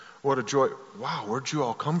What a joy. Wow, where'd you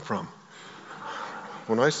all come from?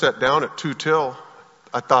 When I sat down at 2 till,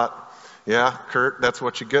 I thought, yeah, Kurt, that's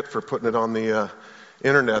what you get for putting it on the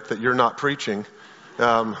internet that you're not preaching.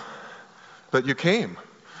 But you came.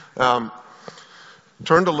 Turn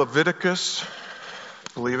to Leviticus.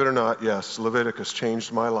 Believe it or not, yes, Leviticus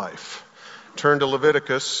changed my life. Turn to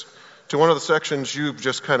Leviticus, to one of the sections you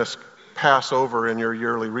just kind of pass over in your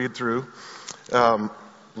yearly read-through.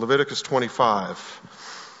 Leviticus 25.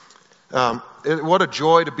 What a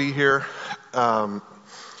joy to be here.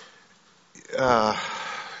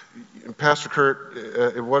 Pastor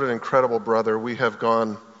Kurt, what an incredible brother. We have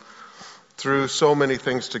gone through so many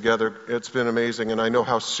things together. It's been amazing, and I know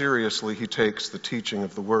how seriously he takes the teaching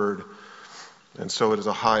of the Word. And so it is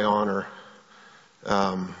a high honor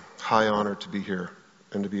to be here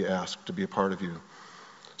and to be asked to be a part of you.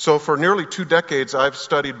 So for nearly 2 decades, I've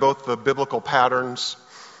studied both the biblical patterns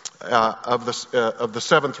of the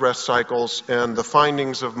 7th rest cycles and the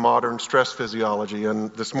findings of modern stress physiology.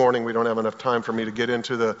 And this morning we don't have enough time for me to get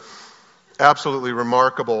into the absolutely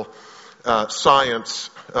remarkable science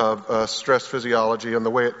of stress physiology and the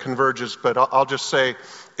way it converges. But I'll just say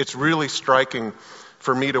it's really striking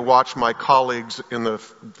for me to watch my colleagues in the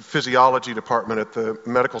physiology department at the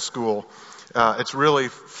medical school. It's really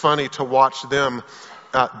funny to watch them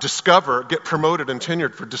get promoted and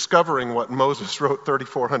tenured for discovering what Moses wrote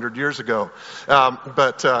 3,400 years ago.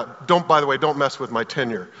 But don't mess with my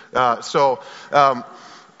tenure.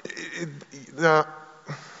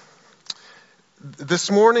 This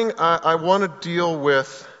morning I want to deal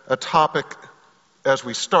with a topic as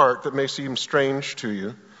we start that may seem strange to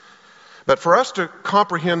you. But for us to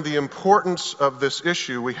comprehend the importance of this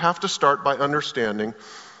issue, we have to start by understanding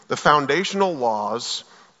the foundational laws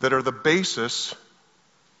that are the basis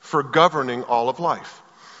for governing all of life.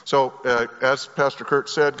 So, as Pastor Kurt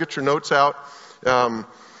said, get your notes out.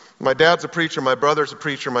 My dad's a preacher, my brother's a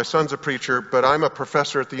preacher, my son's a preacher, but I'm a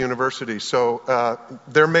professor at the university, so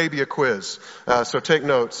there may be a quiz. So take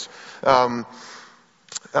notes. There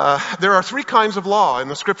are 3 kinds of law in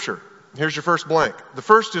the Scripture. Here's your first blank. The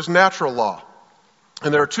first is natural law.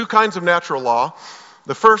 And there are 2 kinds of natural law.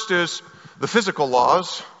 The first is the physical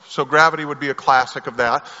laws, so gravity would be a classic of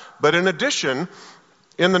that. But in addition,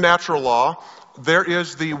 in the natural law, there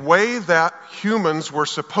is the way that humans were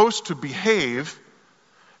supposed to behave,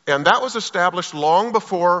 and that was established long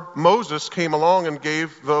before Moses came along and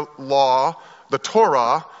gave the law, the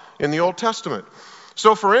Torah, in the Old Testament.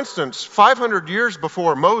 So, for instance, 500 years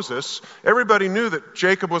before Moses, everybody knew that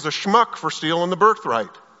Jacob was a schmuck for stealing the birthright.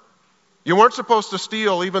 You weren't supposed to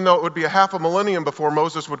steal, even though it would be a half a millennium before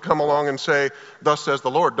Moses would come along and say, "Thus says the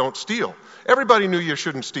Lord, don't steal." Everybody knew you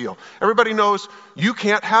shouldn't steal. Everybody knows you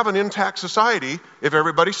can't have an intact society if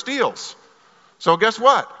everybody steals. So guess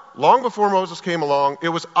what? Long before Moses came along, it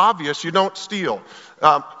was obvious you don't steal.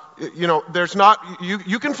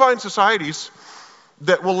 You can find societies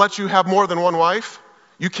that will let you have more than one wife.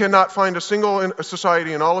 You cannot find a single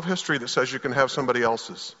society in all of history that says you can have somebody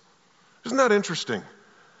else's. Isn't that interesting?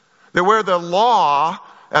 That where the law,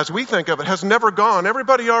 as we think of it, has never gone,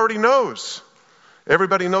 everybody already knows.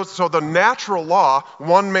 Everybody knows. So the natural law,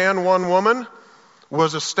 one man, one woman,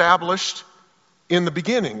 was established in the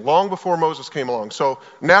beginning, long before Moses came along. So,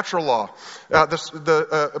 natural law. By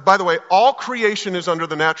the way, all creation is under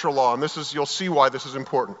the natural law, and you'll see why this is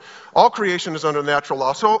important. All creation is under the natural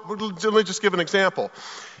law. So, let me just give an example.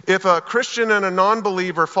 If a Christian and a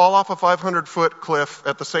non-believer fall off a 500-foot cliff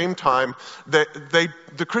at the same time,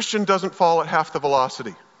 the Christian doesn't fall at half the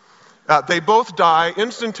velocity. They both die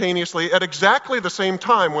instantaneously at exactly the same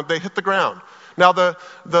time when they hit the ground. Now,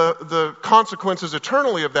 the consequences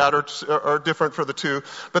eternally of that are different for the two.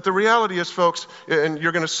 But the reality is, folks, and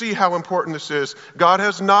you're going to see how important this is, God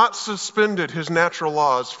has not suspended his natural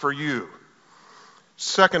laws for you.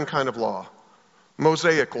 Second kind of law,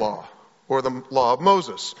 Mosaic law, or the law of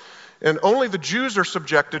Moses. And only the Jews are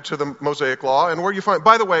subjected to the Mosaic law. And where you find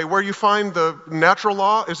the natural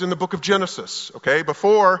law is in the book of Genesis, okay?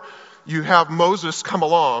 Before you have Moses come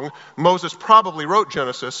along, Moses probably wrote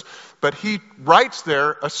Genesis, but he writes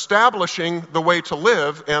there establishing the way to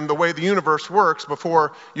live and the way the universe works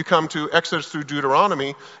before you come to Exodus through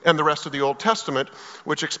Deuteronomy and the rest of the Old Testament,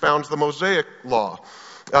 which expounds the Mosaic law.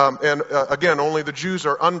 Again, only the Jews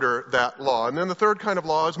are under that law. And then the third kind of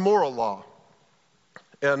law is moral law.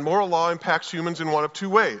 And moral law impacts humans in one of 2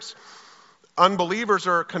 ways. Unbelievers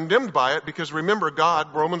are condemned by it because, remember,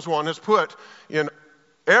 God, Romans 1, has put in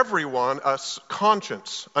everyone a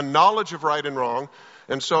conscience, a knowledge of right and wrong.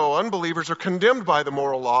 And so unbelievers are condemned by the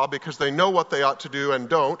moral law because they know what they ought to do and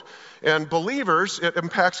don't. And believers, it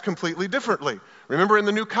impacts completely differently. Remember, in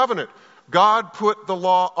the New Covenant, God put the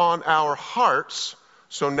law on our hearts,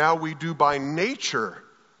 so now we do by nature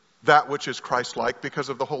that which is Christ-like because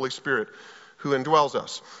of the Holy Spirit who indwells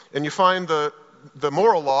us. And you find the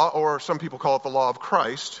moral law, or some people call it the law of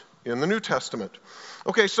Christ, in the New Testament.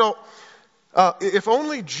 Okay, so if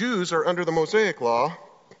only Jews are under the Mosaic law,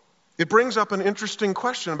 it brings up an interesting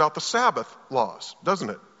question about the Sabbath laws, doesn't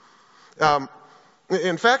it?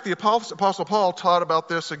 In fact, the Apostle Paul taught about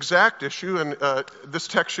this exact issue, and this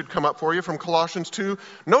text should come up for you from Colossians 2.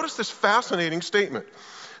 Notice this fascinating statement.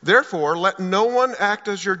 Therefore, let no one act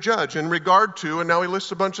as your judge in regard to, and now he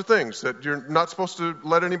lists a bunch of things that you're not supposed to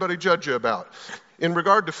let anybody judge you about. In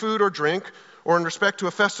regard to food or drink, or in respect to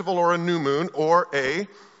a festival or a new moon, or a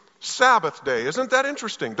Sabbath day. Isn't that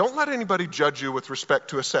interesting? Don't let anybody judge you with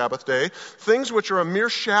respect to a Sabbath day. Things which are a mere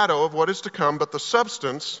shadow of what is to come, but the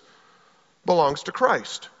substance belongs to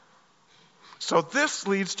Christ. So this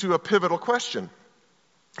leads to a pivotal question.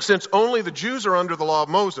 Since only the Jews are under the law of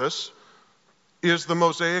Moses, is the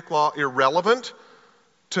Mosaic law irrelevant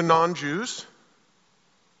to non-Jews?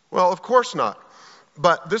 Well, of course not.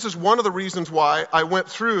 But this is one of the reasons why I went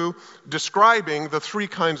through describing the three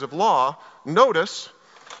kinds of law. Notice,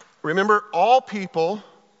 remember, all people,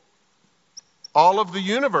 all of the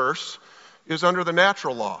universe is under the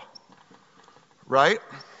natural law, right?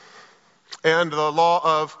 And the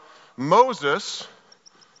law of Moses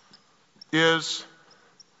is,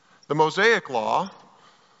 the Mosaic law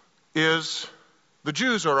is, the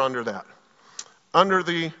Jews are under that. Under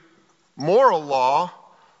the moral law,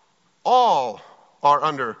 all are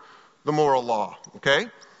under the moral law, okay?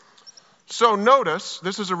 So notice,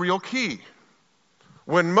 this is a real key.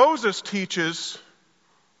 When Moses teaches,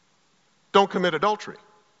 don't commit adultery,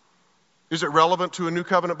 is it relevant to a new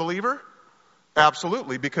covenant believer?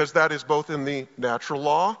 Absolutely, because that is both in the natural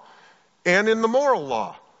law and in the moral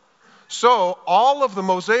law. So all of the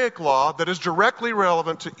Mosaic law that is directly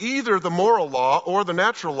relevant to either the moral law or the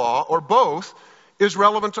natural law, or both, is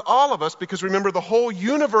relevant to all of us, because remember, the whole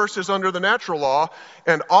universe is under the natural law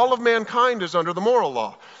and all of mankind is under the moral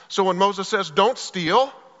law. So when Moses says, don't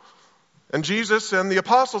steal, and Jesus and the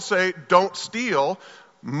apostles say, don't steal,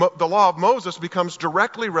 the law of Moses becomes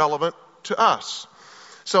directly relevant to us.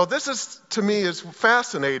 So this is, to me, is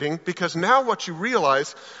fascinating, because now what you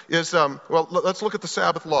realize is, let's look at the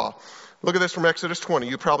Sabbath law. Look at this from Exodus 20.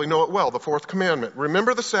 You probably know it well, the fourth commandment.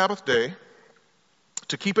 Remember the Sabbath day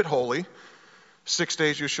to keep it holy. 6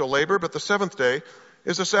 days you shall labor, but the seventh day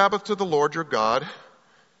is a Sabbath to the Lord your God.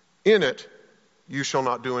 In it you shall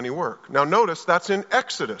not do any work. Now notice, that's in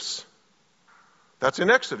Exodus. That's in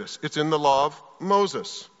Exodus. It's in the law of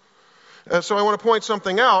Moses. So I want to point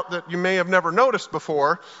something out that you may have never noticed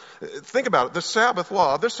before. Think about it. This Sabbath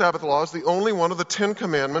law is the only one of the 10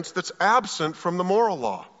 commandments that's absent from the moral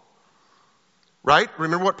law. Right?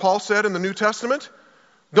 Remember what Paul said in the New Testament?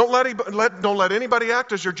 Don't let anybody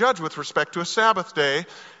act as your judge with respect to a Sabbath day.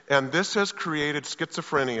 And this has created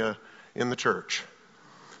schizophrenia in the church.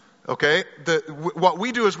 Okay? What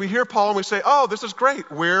we do is we hear Paul and we say, oh, this is great.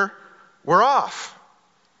 We're off.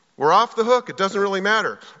 We're off the hook. It doesn't really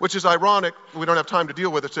matter. Which is ironic. We don't have time to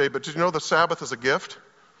deal with it today. But did you know the Sabbath is a gift?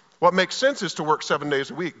 What makes sense is to work 7 days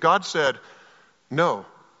a week. God said, no.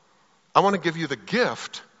 I want to give you the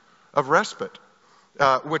gift of respite.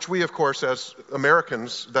 Which we, of course, as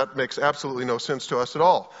Americans, that makes absolutely no sense to us at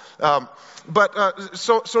all.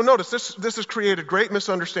 So notice, this has created great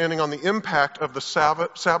misunderstanding on the impact of the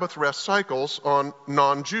Sabbath rest cycles on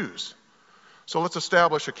non-Jews. So let's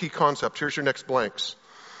establish a key concept. Here's your next blanks.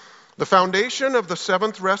 The foundation of the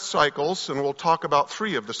seventh rest cycles, and we'll talk about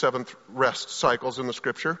 3 of the seventh rest cycles in the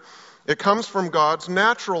Scripture, it comes from God's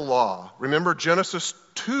natural law. Remember, Genesis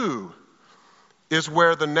 2 is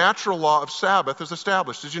where the natural law of Sabbath is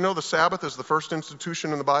established. Did you know the Sabbath is the first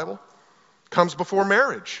institution in the Bible? Comes before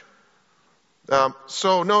marriage.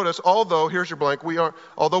 So notice, here's your blank,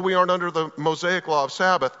 although we aren't under the Mosaic law of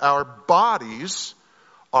Sabbath, our bodies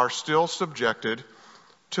are still subjected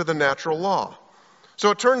to the natural law. So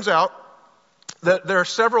it turns out that there are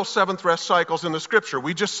several seventh rest cycles in the Scripture.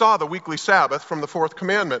 We just saw the weekly Sabbath from the fourth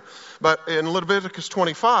commandment. But in Leviticus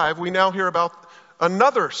 25, we now hear about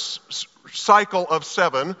another cycle of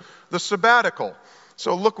 7, the sabbatical.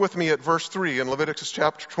 So look with me at verse 3 in Leviticus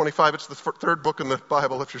chapter 25. It's the third book in the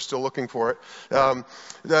Bible if you're still looking for it.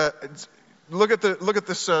 Look at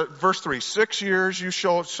this verse 3. 6 years you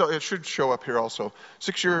shall, it should show up here also.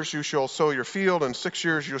 6 years you shall sow your field, and 6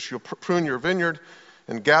 years you shall prune your vineyard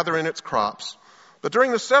and gather in its crops. But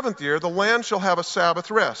during the 7th year the land shall have a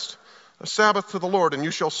Sabbath rest, a Sabbath to the Lord, and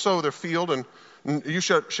you shall sow their field, and you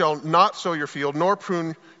shall not sow your field, nor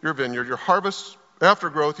prune your vineyard. Your harvest after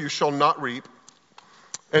growth you shall not reap.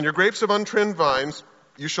 and your grapes of untrimmed vines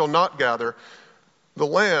you shall not gather. The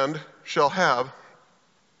land shall have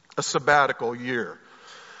a sabbatical year.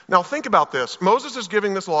 Now think about this. Moses is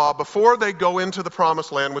giving this law before they go into the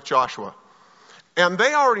promised land with Joshua. And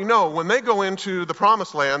they already know when they go into the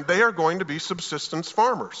promised land, they are going to be subsistence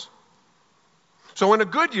farmers. So in a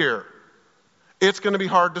good year, it's going to be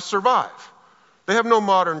hard to survive. They have no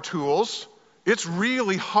modern tools. It's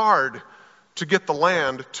really hard to get the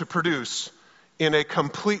land to produce in a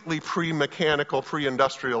completely pre-mechanical,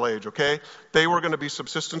 pre-industrial age, okay? They were going to be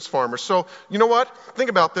subsistence farmers. So, you know what? Think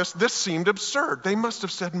about this. This seemed absurd. They must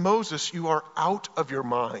have said, Moses, you are out of your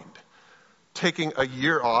mind, taking a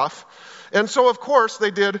year off. And so, of course, they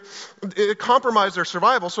did compromise their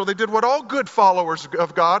survival, so they did what all good followers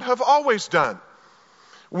of God have always done.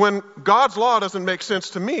 When God's law doesn't make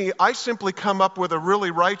sense to me, I simply come up with a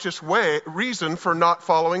really righteous reason for not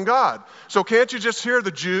following God. So can't you just hear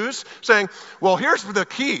the Jews saying, well, here's the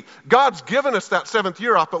key. God's given us that 7th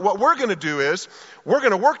year off, but what we're going to do is we're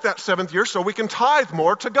going to work that 7th year so we can tithe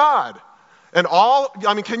more to God. And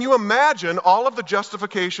can you imagine all of the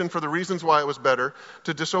justification for the reasons why it was better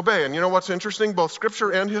to disobey? And you know what's interesting? Both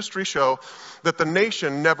Scripture and history show that the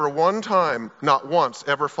nation never one time, not once,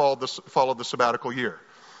 ever followed the sabbatical year.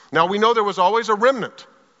 Now, we know there was always a remnant.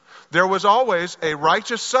 There was always a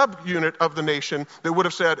righteous subunit of the nation that would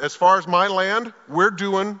have said, as far as my land, we're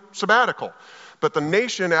doing sabbatical. But the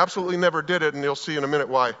nation absolutely never did it, and you'll see in a minute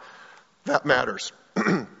why that matters.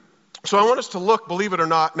 So I want us to look, believe it or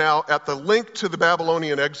not, now at the link to the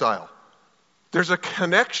Babylonian exile. There's a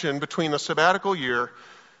connection between the sabbatical year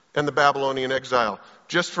and the Babylonian exile.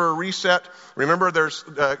 Just for a reset, remember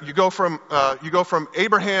you go from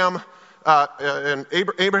Abraham. And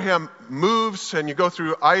Abraham moves, and you go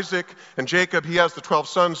through Isaac and Jacob. He has the 12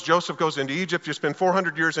 sons. Joseph goes into Egypt. You spend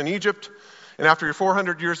 400 years in Egypt. And after your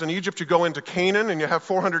 400 years in Egypt, you go into Canaan, and you have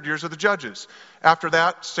 400 years of the judges. After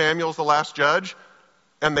that, Samuel's the last judge,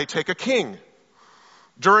 and they take a king.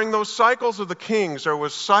 During those cycles of the kings, there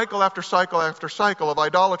was cycle after cycle after cycle of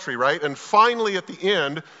idolatry, right? And finally, at the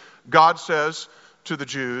end, God says to the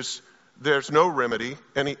Jews, there's no remedy,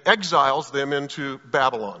 and he exiles them into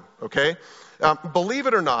Babylon, okay? Believe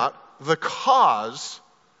it or not, the cause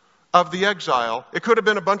of the exile, it could have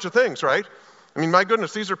been a bunch of things, right? I mean, my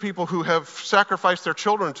goodness, these are people who have sacrificed their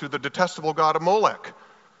children to the detestable god of Molech.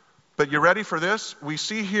 But you ready for this? We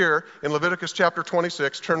see here in Leviticus chapter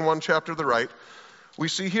 26, turn one chapter to the right, we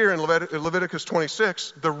see here in Leviticus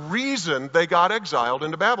 26 the reason they got exiled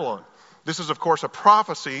into Babylon. This is, of course, a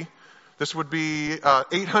prophecy. This would be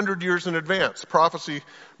 800 years in advance, prophecy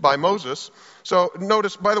by Moses. So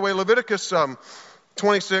notice, by the way, Leviticus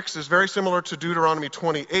 26 is very similar to Deuteronomy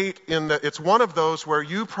 28 in that it's one of those where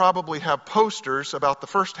you probably have posters about the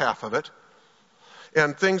first half of it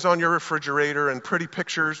and things on your refrigerator and pretty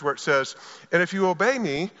pictures where it says, and if you obey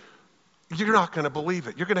me, you're not going to believe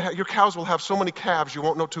it. Your cows will have so many calves you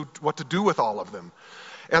won't know what to do with all of them.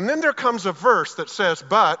 And then there comes a verse that says,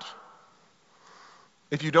 but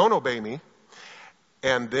if you don't obey me,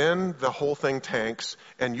 and then the whole thing tanks,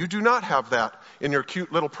 and you do not have that in your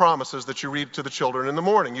cute little promises that you read to the children in the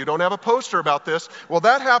morning. You don't have a poster about this. Well,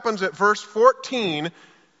 that happens at verse 14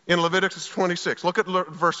 in Leviticus 26. Look at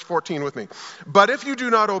verse 14 with me. But if you do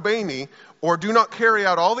not obey me, or do not carry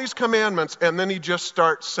out all these commandments, and then he just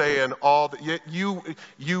starts saying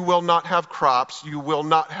you will not have crops, you will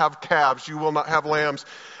not have calves, you will not have lambs.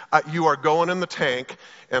 You are going in the tank.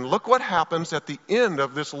 And look what happens at the end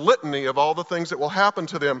of this litany of all the things that will happen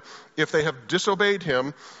to them if they have disobeyed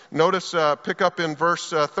him. Notice, pick up in verse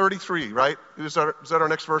 33, right? Is that our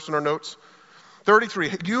next verse in our notes?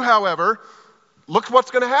 33. You, however, look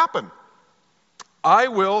what's going to happen. I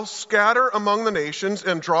will scatter among the nations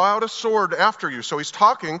and draw out a sword after you. So he's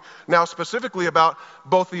talking now specifically about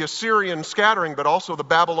both the Assyrian scattering, but also the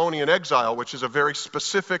Babylonian exile, which is a very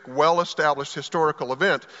specific, well-established historical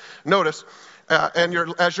event. Notice,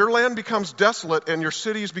 as your land becomes desolate and your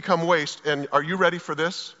cities become waste, and are you ready for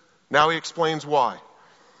this? Now he explains why.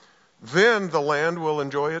 Then the land will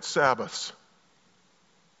enjoy its Sabbaths.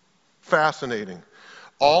 Fascinating.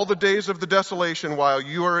 All the days of the desolation while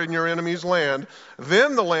you are in your enemy's land,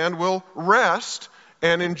 then the land will rest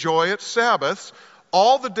and enjoy its Sabbaths.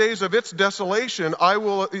 All the days of its desolation,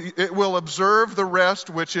 it will observe the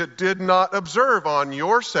rest which it did not observe on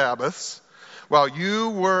your Sabbaths while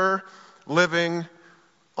you were living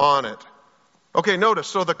on it. Okay, notice,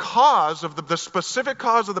 so the specific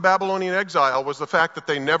cause of the Babylonian exile was the fact that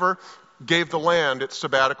they never gave the land its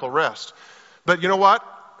sabbatical rest. But you know what?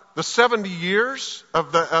 The 70 years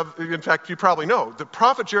in fact, you probably know, the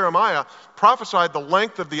prophet Jeremiah prophesied the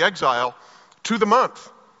length of the exile to the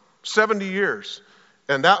month, 70 years.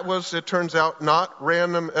 And that was, it turns out, not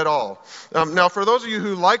random at all. Now, for those of you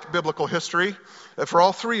who like biblical history, for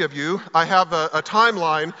all three of you, I have a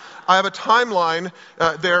timeline. I have a timeline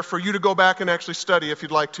there for you to go back and actually study if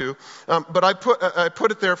you'd like to. But I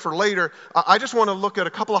put it there for later. I just want to look at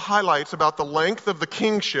a couple of highlights about the length of the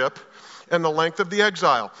kingship and the length of the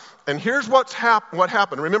exile. And here's what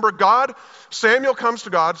happened. Remember, Samuel comes to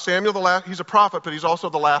God. Samuel, he's a prophet, but he's also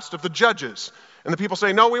the last of the judges. And the people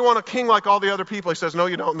say, no, we want a king like all the other people. He says, no,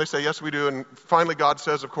 you don't. And they say, yes, we do. And finally God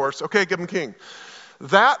says, of course, okay, give him king.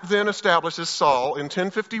 That then establishes Saul in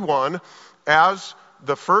 1051 as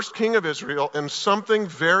the first king of Israel. And something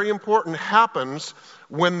very important happens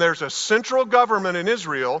when there's a central government in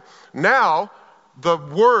Israel. Now, the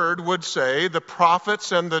word would say, the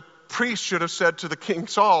prophets and the priests should have said to the king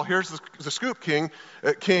Saul, here's the scoop, king,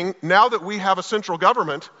 now that we have a central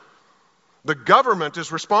government, the government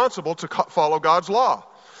is responsible to follow God's law.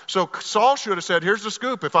 So Saul should have said, here's the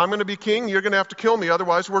scoop. If I'm going to be king, you're going to have to kill me.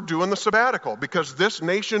 Otherwise, we're doing the sabbatical because this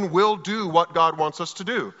nation will do what God wants us to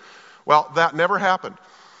do. Well, that never happened.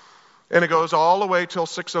 And it goes all the way till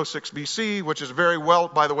 606 BC, which is very well,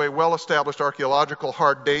 by the way, well-established archaeological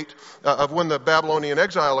hard date of when the Babylonian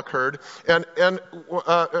exile occurred.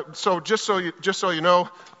 So just so you know,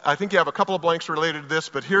 I think you have a couple of blanks related to this,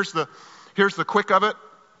 but here's the quick of it.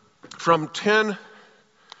 From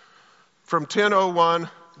 1001,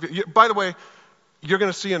 by the way, you're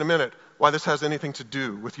going to see in a minute why this has anything to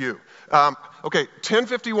do with you.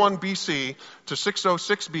 1051 BC to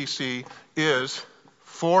 606 BC is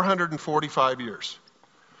 445 years.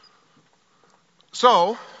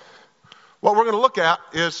 So, what we're going to look at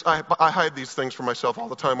is, I hide these things from myself all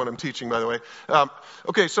the time when I'm teaching, by the way.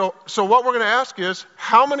 So what we're going to ask is,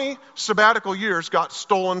 how many sabbatical years got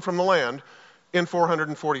stolen from the land in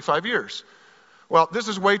 445 years? Well, this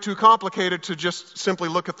is way too complicated to just simply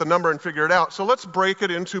look at the number and figure it out. So let's break it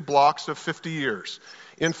into blocks of 50 years.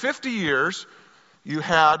 In 50 years, you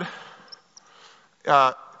had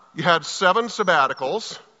 7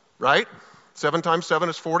 sabbaticals, right? 7 times 7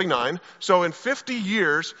 is 49. So in 50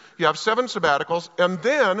 years, you have 7 sabbaticals, and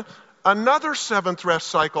then another 7th rest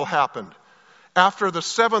cycle happened. After the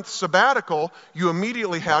 7th sabbatical, you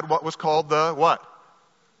immediately had what was called the what?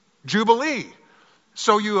 Jubilee.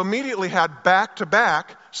 So you immediately had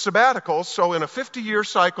back-to-back sabbaticals. So in a 50-year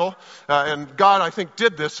cycle, and God, I think,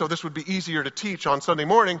 did this, so this would be easier to teach on Sunday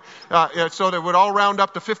morning, so that it would all round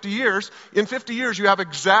up to 50 years. In 50 years, you have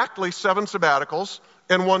exactly 7 sabbaticals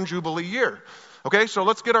and 1 Jubilee year. Okay, so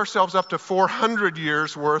let's get ourselves up to 400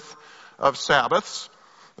 years worth of Sabbaths.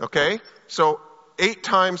 Okay, so 8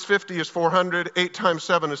 times 50 is 400, 8 times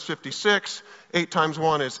 7 is 56, 8 times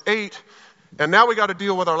 1 is 8. And now we got to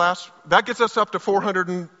deal with our last, that gets us up to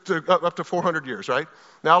 400 years, right?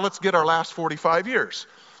 Now let's get our last 45 years.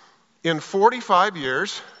 In 45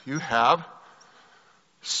 years, you have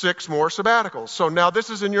 6 more sabbaticals. So now this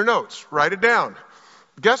is in your notes. Write it down.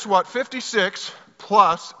 Guess what? 56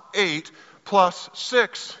 plus 8 plus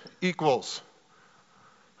 6 equals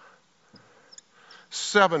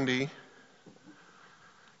 70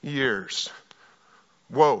 years.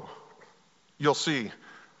 Whoa. You'll see.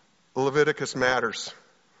 Leviticus matters.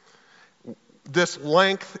 This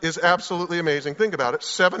length is absolutely amazing. Think about it.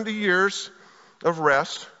 70 years of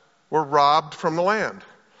rest were robbed from the land.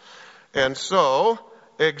 And so,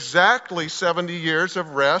 exactly 70 years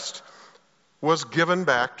of rest was given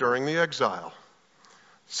back during the exile.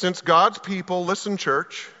 Since God's people, listen,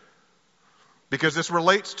 church, because this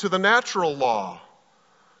relates to the natural law.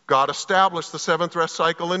 God established the 7th rest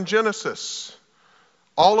cycle in Genesis.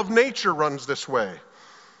 All of nature runs this way.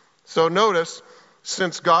 So notice,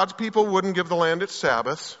 since God's people wouldn't give the land its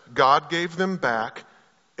Sabbaths, God gave them back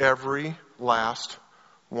every last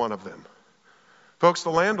one of them. Folks,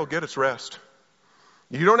 the land will get its rest.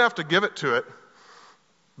 You don't have to give it to it.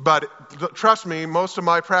 But trust me, most of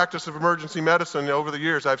my practice of emergency medicine over the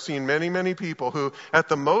years, I've seen many, many people who, at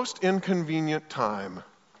the most inconvenient time,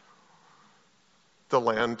 the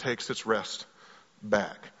land takes its rest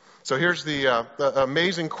back. So here's the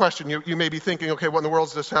amazing question. You may be thinking, okay, what in the world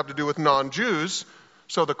does this have to do with non-Jews?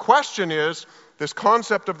 So the question is, this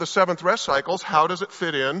concept of the 7th rest cycles, how does it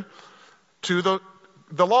fit in to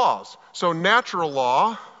the laws? So natural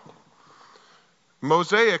law,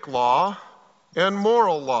 Mosaic law, and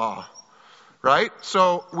moral law, right?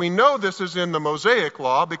 So we know this is in the Mosaic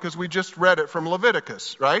law because we just read it from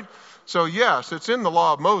Leviticus, right? So yes, it's in the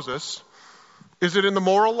law of Moses. Is it in the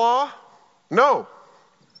moral law? No.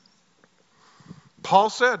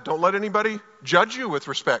 Paul said, don't let anybody judge you with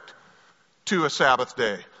respect to a Sabbath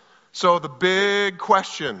day. So the big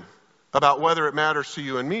question about whether it matters to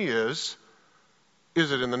you and me is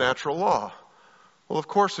it in the natural law? Well, of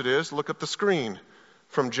course it is. Look at the screen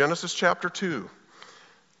from Genesis chapter 2.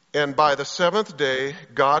 And by the seventh day,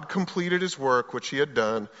 God completed his work which he had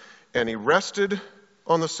done, and he rested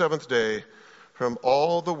on the seventh day from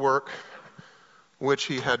all the work which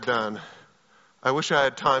he had done. I wish I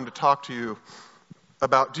had time to talk to you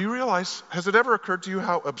about, do you realize, has it ever occurred to you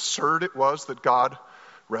how absurd it was that God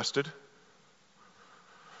rested?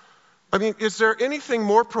 I mean, is there anything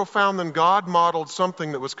more profound than God modeled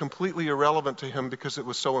something that was completely irrelevant to him because it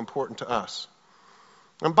was so important to us?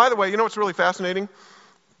 And by the way, you know what's really fascinating?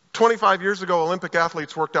 25 years ago, Olympic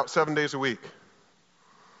athletes worked out 7 days a week.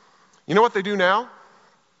 You know what they do now?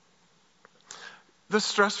 The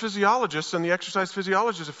stress physiologists and the exercise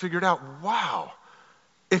physiologists have figured out, wow,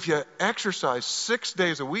 if you exercise 6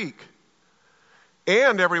 days a week,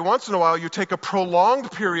 and every once in a while you take a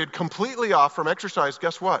prolonged period completely off from exercise,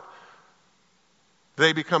 guess what?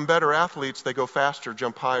 They become better athletes, they go faster,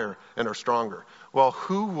 jump higher, and are stronger. Well,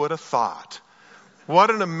 who would have thought? What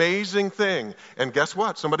an amazing thing. And guess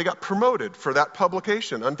what? Somebody got promoted for that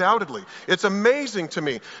publication, undoubtedly. It's amazing to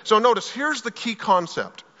me. So notice, here's the key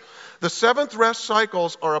concept. The seventh rest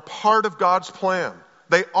cycles are a part of God's plan.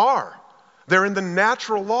 They are. They're in the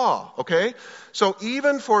natural law, okay? So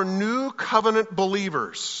even for new covenant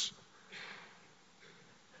believers,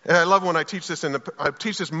 and I love when I teach this I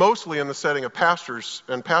teach this mostly in the setting of pastors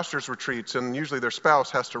and pastors' retreats, and usually their spouse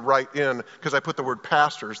has to write in, because I put the word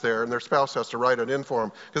pastors there, and their spouse has to write it in for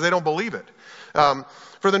them, because they don't believe it.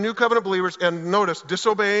 For the new covenant believers, and notice,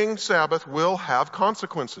 disobeying Sabbath will have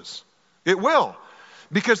consequences. It will,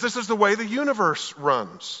 because this is the way the universe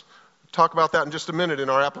runs. Talk about that in just a minute in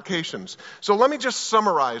our applications. So let me just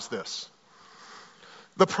summarize this.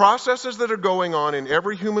 The processes that are going on in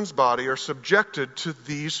every human's body are subjected to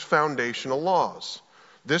these foundational laws.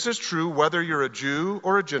 This is true whether you're a Jew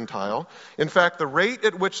or a Gentile. In fact, the rate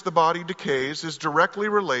at which the body decays is directly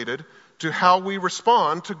related to how we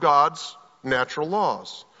respond to God's natural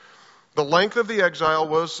laws. The length of the exile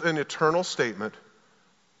was an eternal statement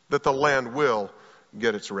that the land will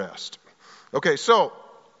get its rest. Okay, so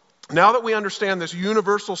now that we understand this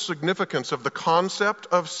universal significance of the concept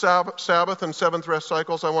of Sabbath and seventh rest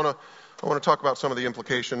cycles, I want to talk about some of the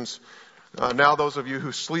implications. Now those of you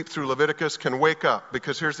who sleep through Leviticus can wake up,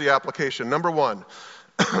 because here's the application. Number one,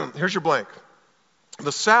 here's your blank.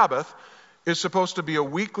 The Sabbath is supposed to be a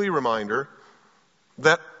weekly reminder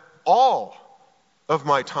that all of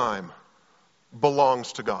my time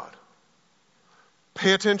belongs to God.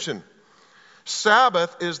 Pay attention.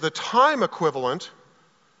 Sabbath is the time equivalent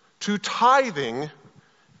to tithing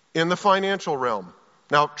in the financial realm.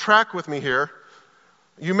 Now, track with me here.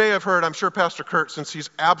 You may have heard, I'm sure Pastor Kurt, since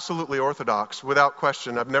he's absolutely orthodox, without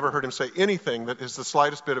question, I've never heard him say anything that is the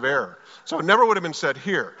slightest bit of error. So it never would have been said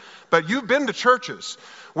here. But you've been to churches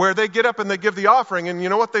where they get up and they give the offering, and you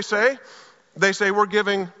know what they say? They say, we're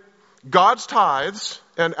giving God's tithes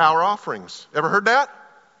and our offerings. Ever heard that?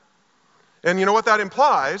 And you know what that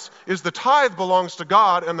implies is the tithe belongs to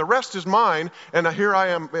God and the rest is mine. And here I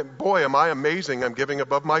am, boy, am I amazing. I'm giving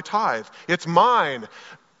above my tithe. It's mine.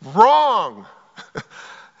 Wrong.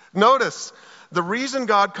 Notice, the reason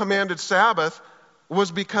God commanded Sabbath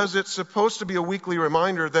was because it's supposed to be a weekly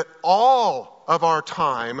reminder that all of our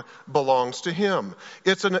time belongs to Him.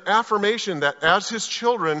 It's an affirmation that as His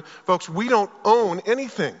children, folks, we don't own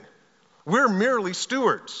anything. We're merely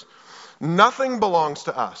stewards. Nothing belongs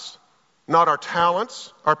to us. Not our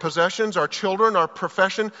talents, our possessions, our children, our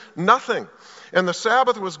profession, nothing. And the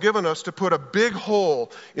Sabbath was given us to put a big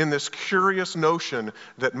hole in this curious notion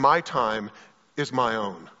that my time is my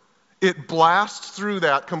own. It blasts through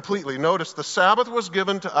that completely. Notice the Sabbath was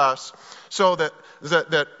given to us so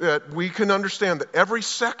that we can understand that every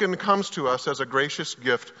second comes to us as a gracious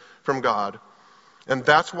gift from God. And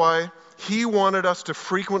that's why He wanted us to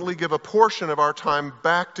frequently give a portion of our time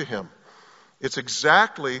back to Him. It's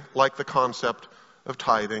exactly like the concept of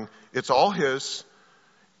tithing. It's all His,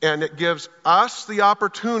 and it gives us the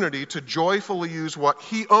opportunity to joyfully use what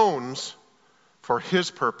He owns for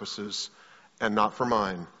His purposes and not for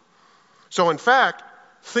mine. So in fact,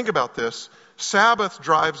 think about this. Sabbath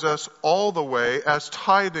drives us all the way as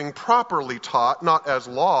tithing properly taught, not as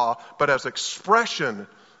law, but as expression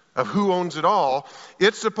of who owns it all.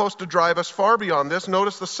 It's supposed to drive us far beyond this.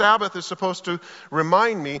 Notice the Sabbath is supposed to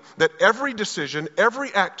remind me that every decision,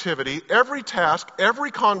 every activity, every task,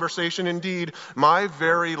 every conversation, indeed, my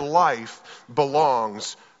very life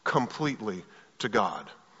belongs completely to God.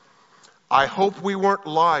 I hope we weren't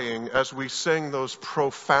lying as we sang those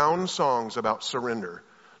profound songs about surrender.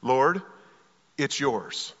 Lord, it's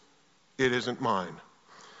yours. It isn't mine.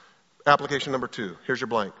 Application number 2. Here's your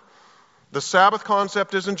blank. The Sabbath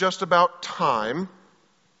concept isn't just about time.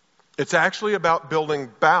 It's actually about building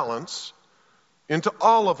balance into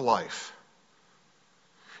all of life.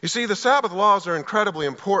 You see, the Sabbath laws are incredibly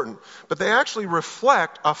important, but they actually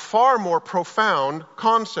reflect a far more profound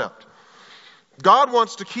concept. God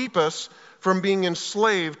wants to keep us from being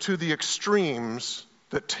enslaved to the extremes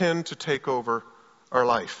that tend to take over our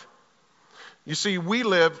life. You see,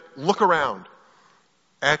 look around.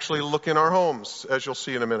 Actually, look in our homes, as you'll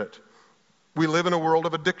see in a minute. We live in a world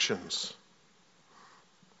of addictions.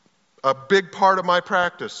 A big part of my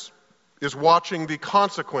practice is watching the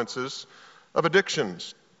consequences of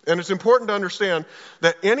addictions. And it's important to understand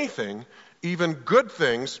that anything, even good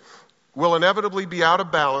things, will inevitably be out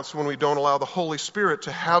of balance when we don't allow the Holy Spirit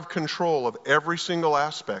to have control of every single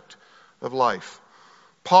aspect of life.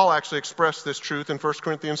 Paul actually expressed this truth in 1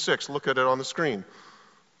 Corinthians 6. Look at it on the screen.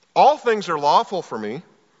 All things are lawful for me,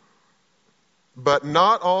 but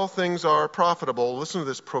not all things are profitable. Listen to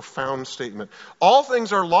this profound statement. All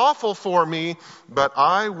things are lawful for me, but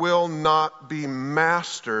I will not be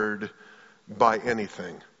mastered by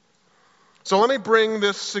anything. So let me bring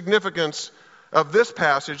this significance of this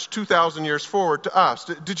passage 2,000 years forward to us.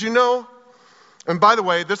 Did you know? And by the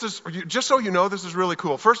way, this is, just so you know, this is really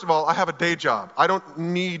cool. First of all, I have a day job. I don't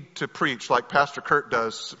need to preach like Pastor Kurt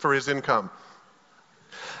does for his income.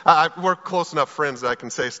 We're close enough friends that I can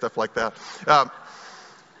say stuff like that.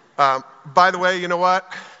 By the way, you know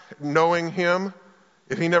what? Knowing him,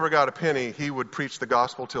 if he never got a penny, he would preach the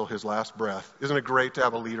gospel till his last breath. Isn't it great to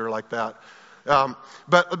have a leader like that?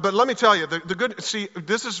 But let me tell you,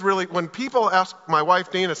 this is really, when people ask my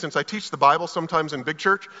wife Dana, since I teach the Bible sometimes in big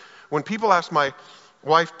church, when people ask my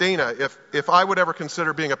wife Dana if I would ever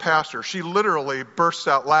consider being a pastor, she literally bursts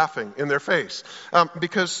out laughing in their face.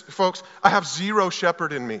 Because, folks, I have zero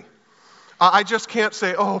shepherd in me. I just can't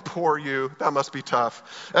say, oh, poor you, that must be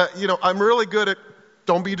tough. I'm really good at,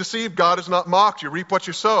 don't be deceived, God is not mocked, you reap what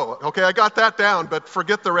you sow. Okay, I got that down, but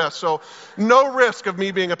forget the rest. So no risk of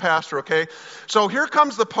me being a pastor, okay? So here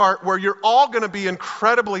comes the part where you're all going to be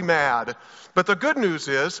incredibly mad. But the good news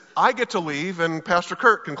is I get to leave and Pastor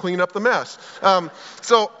Kurt can clean up the mess.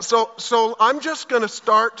 So I'm just going to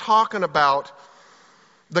start talking about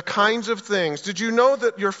the kinds of things. Did you know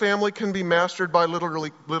that your family can be mastered by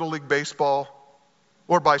Little League Baseball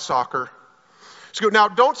or by soccer? Now,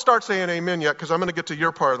 don't start saying amen yet, because I'm going to get to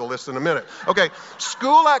your part of the list in a minute. Okay,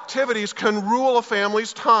 school activities can rule a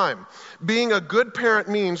family's time. Being a good parent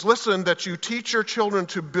means, listen, that you teach your children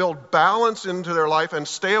to build balance into their life and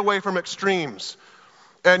stay away from extremes.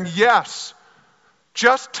 And yes,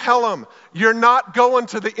 just tell them, you're not going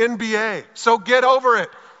to the NBA, so get over it.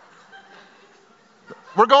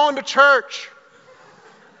 We're going to church.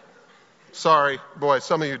 Sorry, boy,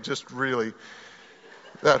 some of you just really,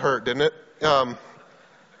 that hurt, didn't it?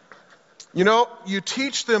 You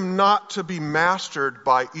teach them not to be mastered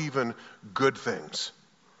by even good things.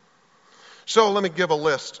 So let me give a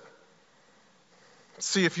list.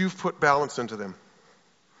 See if you've put balance into them.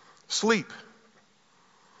 Sleep.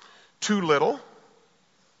 Too little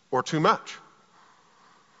or too much.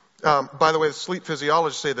 By the way, the sleep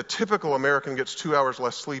physiologists say the typical American gets 2 hours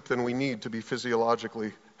less sleep than we need to be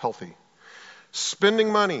physiologically healthy.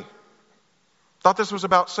 Spending money. Thought this was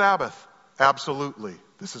about Sabbath. Absolutely.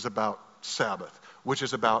 This is about Sabbath, which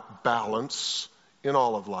is about balance in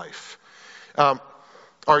all of life.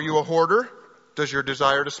 Are you a hoarder? Does your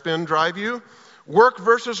desire to spend drive you? Work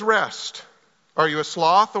versus rest. Are you a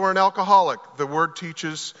sloth or an alcoholic? The word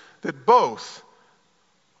teaches that both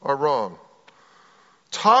are wrong.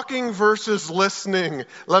 Talking versus listening.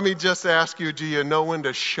 Let me just ask you, do you know when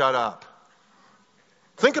to shut up?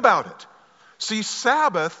 Think about it. See,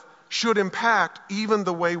 Sabbath should impact even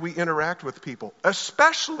the way we interact with people,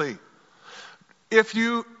 especially if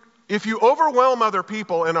you overwhelm other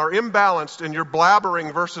people and are imbalanced and you're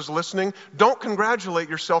blabbering versus listening. Don't congratulate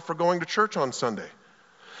yourself for going to church on Sunday,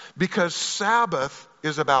 because Sabbath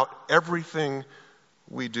is about everything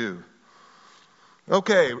we do.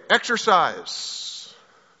 Okay, exercise.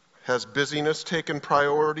 Has busyness taken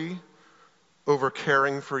priority over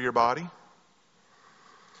caring for your body?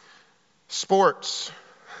 Sports.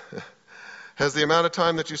 Has the amount of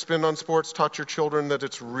time that you spend on sports taught your children that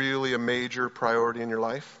it's really a major priority in your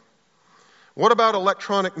life? What about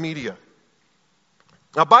electronic media?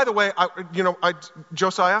 Now, by the way,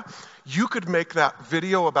 Josiah, you could make that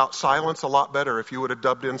video about silence a lot better if you would have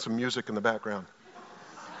dubbed in some music in the background.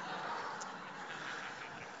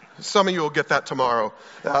 Some of you will get that tomorrow.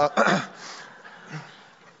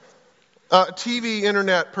 TV,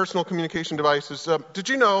 internet, personal communication devices. Did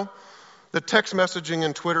you know that text messaging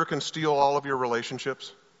and Twitter can steal all of your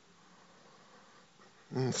relationships?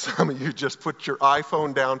 And some of you just put your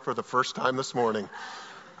iPhone down for the first time this morning.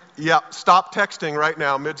 Yeah, stop texting right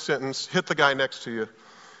now, mid-sentence. Hit the guy next to you.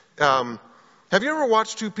 Have you ever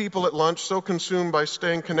watched two people at lunch so consumed by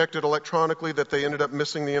staying connected electronically that they ended up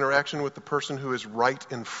missing the interaction with the person who is right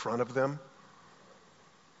in front of them?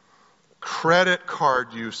 Credit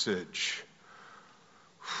card usage.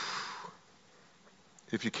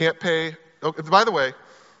 If you can't pay... Oh, by the way,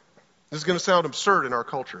 this is going to sound absurd in our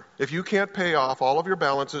culture. If you can't pay off all of your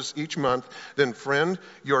balances each month, then friend,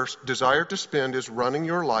 your desire to spend is running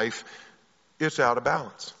your life. It's out of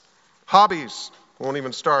balance. Hobbies. Won't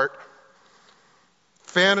even start.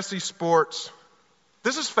 Fantasy sports.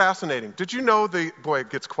 This is fascinating. Did you know boy, it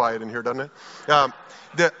gets quiet in here, doesn't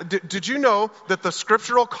it? Did you know that the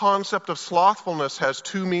scriptural concept of slothfulness has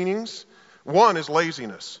two meanings? One is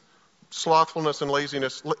laziness. Slothfulness and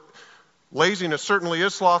laziness. Laziness certainly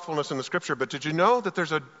is slothfulness in the scripture, but did you know that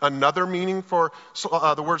there's another meaning for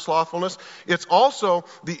the word slothfulness? It's also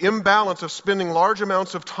the imbalance of spending large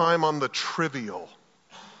amounts of time on the trivial.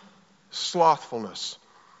 Slothfulness.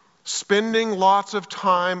 Spending lots of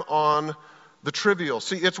time on the trivial.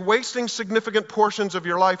 See, it's wasting significant portions of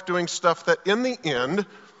your life doing stuff that in the end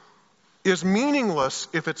is meaningless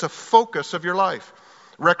if it's a focus of your life.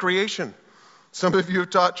 Recreation. Some of you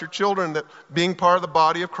have taught your children that being part of the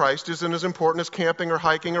body of Christ isn't as important as camping or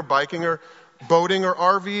hiking or biking or boating or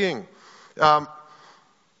RVing.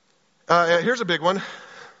 Here's a big one.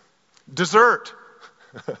 Dessert.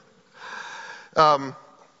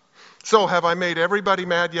 So have I made everybody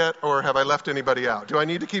mad yet, or have I left anybody out? Do I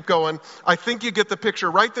need to keep going? I think you get the picture.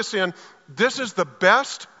 Write this in. This is the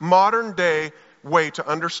best modern day way to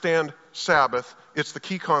understand Sabbath. It's the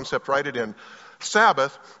key concept. Write it in.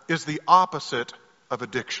 Sabbath is the opposite of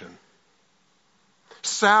addiction.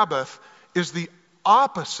 Sabbath is the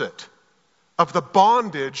opposite of the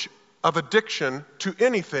bondage of addiction to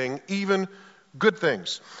anything, even good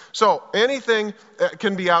things. So anything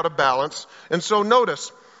can be out of balance. And so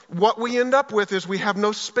notice, what we end up with is we have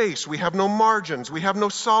no space, we have no margins, we have no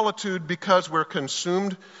solitude because we're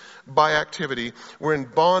consumed by activity. We're in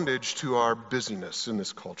bondage to our busyness in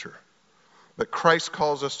this culture. But Christ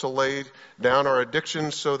calls us to lay down our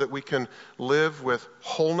addictions so that we can live with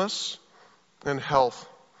wholeness and health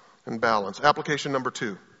and balance. Application number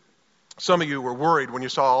 2. Some of you were worried when you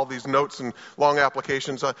saw all these notes and long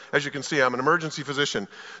applications. As you can see, I'm an emergency physician.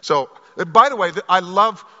 So, by the way, I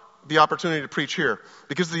love the opportunity to preach here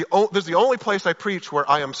because this is the only place I preach where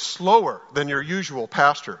I am slower than your usual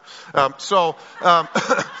pastor.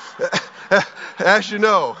 As you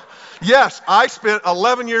know, yes, I spent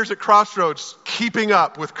 11 years at Crossroads keeping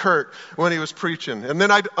up with Kurt when he was preaching. And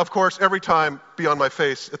then I'd, of course, every time be on my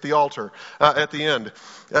face at the altar at the end.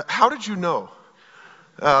 How did you know?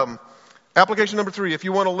 Application number 3, if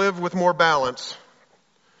you want to live with more balance,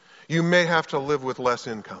 you may have to live with less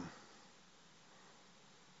income.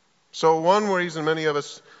 So one reason many of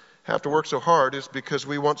us have to work so hard is because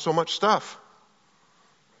we want so much stuff.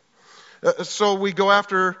 So we go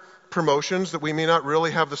after promotions that we may not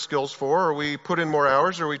really have the skills for, or we put in more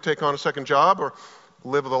hours, or we take on a second job, or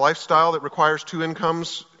live with a lifestyle that requires 2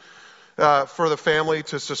 incomes for the family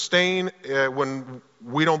to sustain when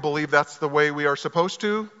we don't believe that's the way we are supposed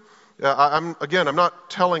to. I'm not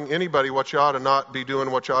telling anybody what you ought to not be doing,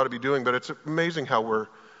 what you ought to be doing, but it's amazing how we're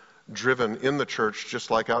driven in the church just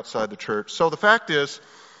like outside the church. So the fact is,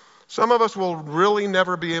 some of us will really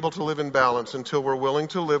never be able to live in balance until we're willing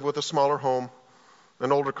to live with a smaller home,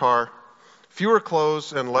 an older car, fewer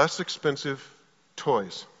clothes, and less expensive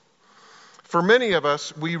toys. For many of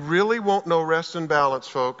us, we really won't know rest and balance,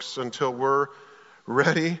 folks, until we're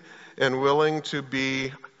ready and willing to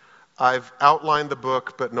be... I've outlined the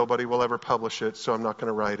book, but nobody will ever publish it, so I'm not going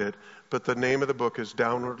to write it. But the name of the book is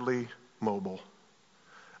Downwardly Mobile.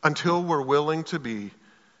 Until we're willing to be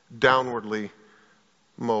downwardly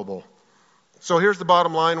mobile. So here's the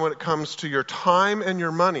bottom line when it comes to your time and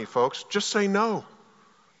your money, folks. Just say no.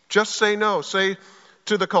 Just say no. Say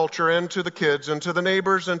to the culture and to the kids and to the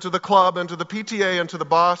neighbors and to the club and to the PTA and to the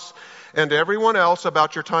boss and to everyone else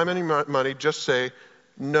about your time and your money. Just say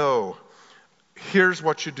no. Here's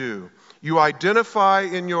what you do. You identify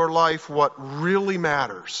in your life what really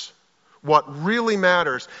matters. What really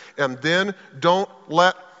matters. And then don't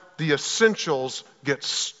let the essentials get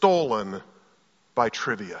stolen by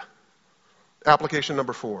trivia. Application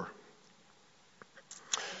number 4.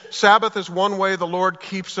 Sabbath is one way the Lord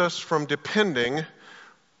keeps us from depending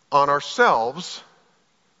on ourselves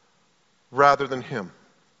rather than Him.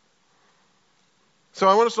 So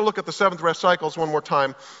I want us to look at the 7th rest cycles one more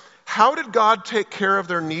time. How did God take care of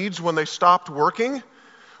their needs when they stopped working?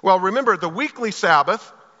 Well, remember, the weekly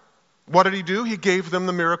Sabbath, what did He do? He gave them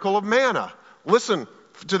the miracle of manna. Listen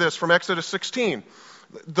to this from Exodus 16.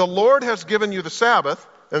 The Lord has given you the Sabbath,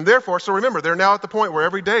 and therefore, so remember, they're now at the point where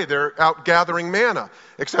every day they're out gathering manna.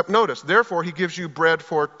 Except notice, therefore he gives you bread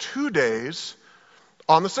for 2 days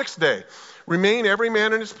on the 6th day. Remain every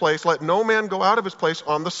man in his place. Let no man go out of his place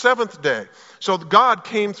on the 7th day. So God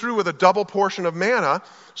came through with a double portion of manna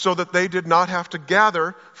so that they did not have to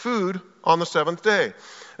gather food on the 7th day.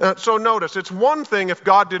 So notice, it's one thing if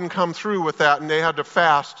God didn't come through with that and they had to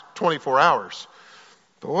fast 24 hours.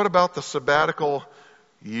 But what about the sabbatical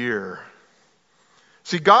year?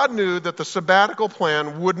 See, God knew that the sabbatical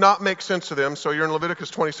plan would not make sense to them. So you're in Leviticus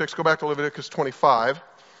 26. Go back to Leviticus 25.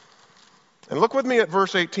 And look with me at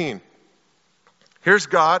verse 18. Here's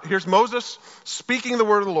God. Here's Moses speaking the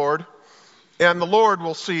word of the Lord. And the Lord,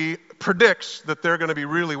 we'll see, predicts that they're going to be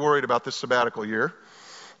really worried about this sabbatical year.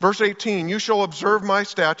 Verse 18, you shall observe my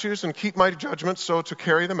statutes and keep my judgments so to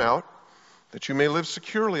carry them out, that you may live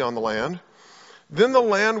securely on the land. Then the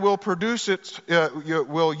land will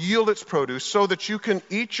will yield its produce so that you can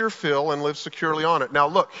eat your fill and live securely on it. Now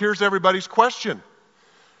look, here's everybody's question.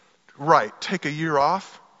 Right, take a year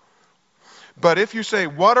off. But if you say,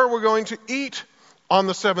 what are we going to eat on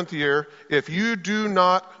the 7th year if you do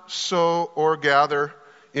not sow or gather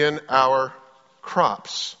in our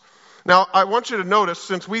crops? Now, I want you to notice,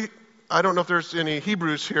 since I don't know if there's any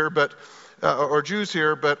Hebrews here, or Jews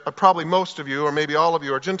here, but probably most of you, or maybe all of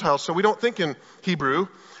you, are Gentiles, so we don't think in Hebrew.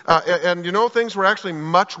 And you know, things were actually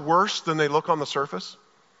much worse than they look on the surface.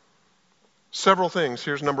 Several things.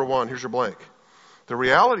 Here's number one. Here's your blank. The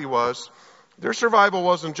reality was, their survival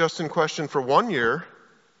wasn't just in question for 1 year,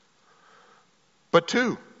 but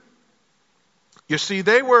 2. You see,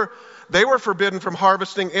 they were forbidden from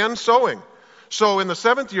harvesting and sowing. So in the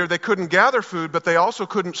 7th year, they couldn't gather food, but they also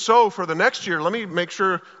couldn't sow for the next year. Let me make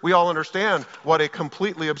sure we all understand what a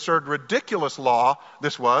completely absurd, ridiculous law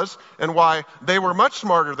this was, and why they were much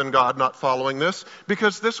smarter than God not following this,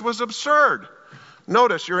 because this was absurd.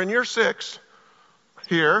 Notice, you're in year 6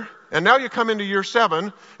 here, and now you come into year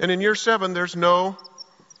 7, and in year 7, there's no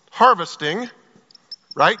harvesting,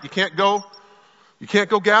 right? You can't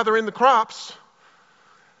go gather in the crops.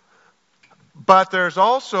 But there's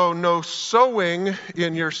also no sowing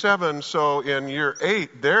in year 7, so in year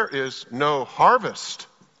 8, there is no harvest.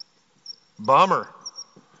 Bummer.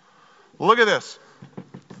 Look at this.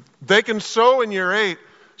 They can sow in year 8,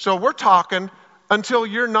 so we're talking until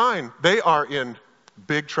year 9. They are in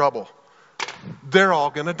big trouble. They're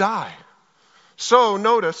all going to die. So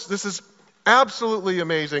notice, this is absolutely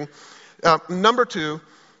amazing. Number 2,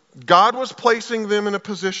 God was placing them in a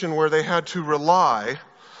position where they had to rely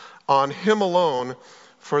on Him alone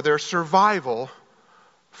for their survival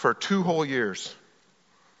for 2 whole years.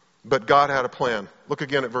 But God had a plan. Look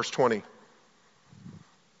again at verse 20.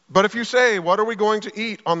 But if you say, what are we going to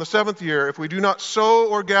eat on the 7th year if we do not sow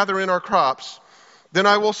or gather in our crops? Then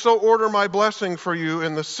I will so order my blessing for you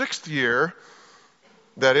in the 6th year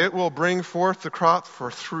that it will bring forth the crop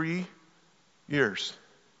for 3 years.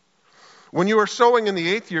 When you are sowing in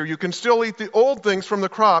the 8th year, you can still eat the old things from the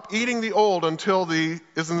crop, eating the old until isn't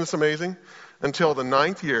this amazing? Until the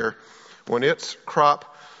 9th year, when its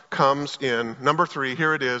crop comes in. Number 3,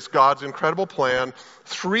 here it is, God's incredible plan.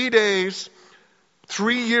 3 days,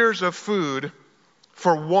 3 years of food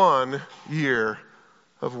for 1 year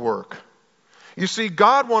of work. You see,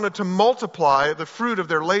 God wanted to multiply the fruit of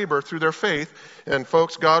their labor through their faith. And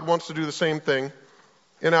folks, God wants to do the same thing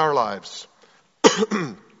in our lives.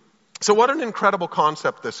 So what an incredible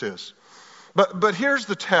concept this is. But here's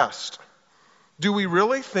the test. Do we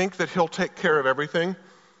really think that He'll take care of everything,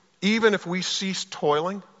 even if we cease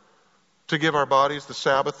toiling to give our bodies the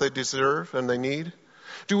Sabbath they deserve and they need?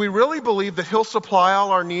 Do we really believe that He'll supply all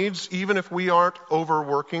our needs, even if we aren't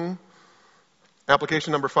overworking?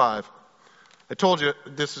 Application number 5. I told you,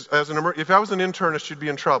 this is if I was an internist, you'd be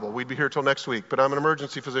in trouble. We'd be here till next week. But I'm an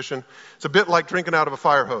emergency physician. It's a bit like drinking out of a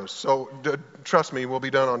fire hose. So trust me, we'll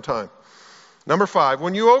be done on time. Number 5,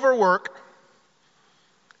 when you overwork,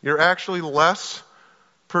 you're actually less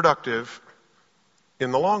productive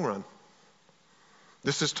in the long run.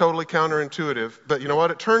 This is totally counterintuitive. But you know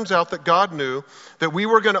what? It turns out that God knew that we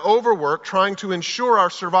were going to overwork trying to ensure our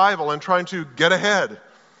survival and trying to get ahead.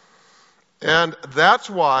 And that's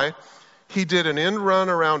why He did an end run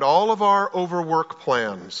around all of our overwork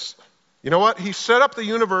plans. You know what? He set up the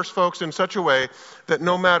universe, folks, in such a way that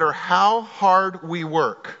no matter how hard we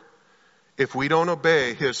work, if we don't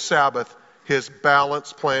obey His Sabbath, His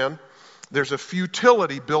balance plan, there's a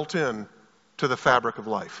futility built in to the fabric of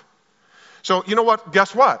life. So, you know what?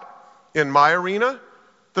 Guess what? In my arena,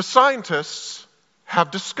 the scientists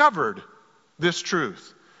have discovered this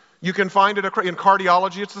truth. You can find it in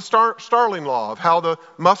cardiology. It's the Starling law of how the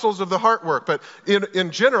muscles of the heart work. But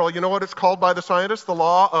in general, you know what it's called by the scientists? The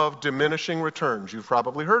law of diminishing returns. You've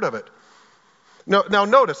probably heard of it. Now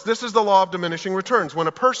notice, this is the law of diminishing returns. When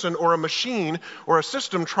a person or a machine or a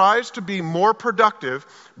system tries to be more productive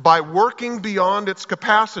by working beyond its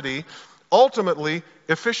capacity, ultimately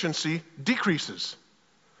efficiency decreases.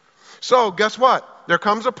 So guess what? There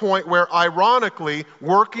comes a point where, ironically,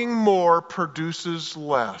 working more produces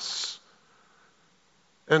less.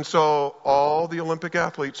 And so all the Olympic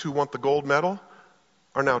athletes who want the gold medal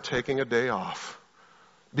are now taking a day off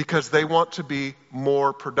because they want to be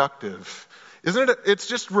more productive. Isn't it? It's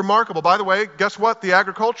just remarkable. By the way, guess what? The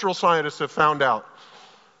agricultural scientists have found out.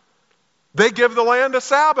 They give the land a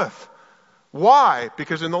Sabbath. Why?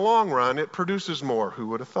 Because in the long run, it produces more. Who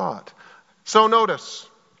would have thought? So notice,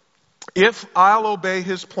 if I'll obey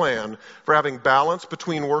his plan for having balance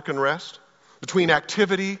between work and rest, between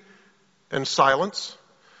activity and silence,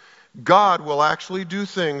 God will actually do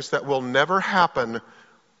things that will never happen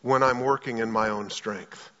when I'm working in my own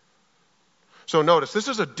strength. So notice, this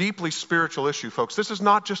is a deeply spiritual issue, folks. This is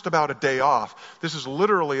not just about a day off. This is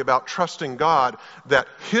literally about trusting God that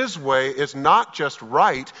his way is not just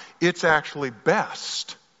right, it's actually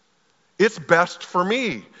best. It's best for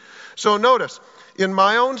me. So notice, in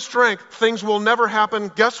my own strength, things will never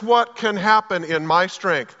happen. Guess what can happen in my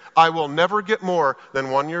strength? I will never get more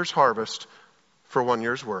than 1 year's harvest for 1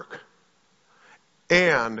 year's work.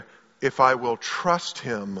 And if I will trust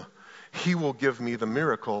him, he will give me the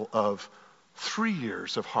miracle of 3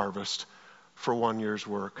 years of harvest for 1 year's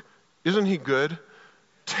work. Isn't he good?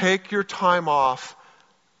 Take your time off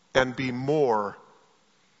and be more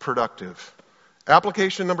productive.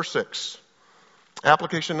 Application number 6.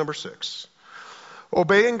 Application number 6.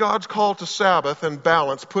 Obeying God's call to Sabbath and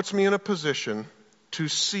balance puts me in a position to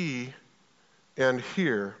see and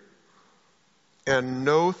hear and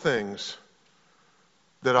know things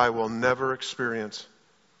that I will never experience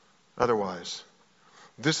otherwise.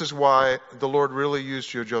 This is why the Lord really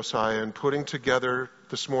used you, Josiah, in putting together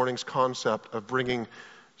this morning's concept of bringing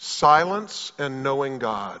silence and knowing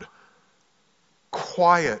God,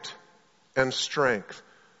 quiet and strength,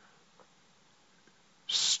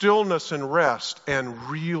 stillness and rest, and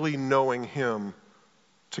really knowing him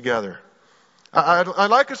together. I'd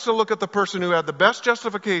like us to look at the person who had the best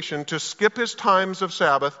justification to skip his times of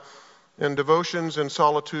Sabbath and devotions and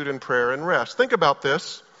solitude and prayer and rest. Think about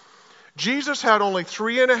this. Jesus had only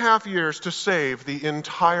 3.5 years to save the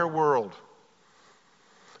entire world.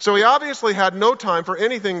 So he obviously had no time for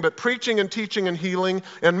anything but preaching and teaching and healing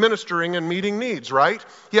and ministering and meeting needs, right?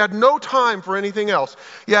 He had no time for anything else.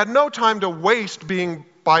 He had no time to waste being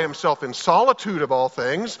by himself in solitude of all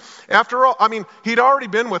things. After all, he'd already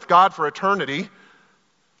been with God for eternity,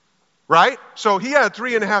 right? So he had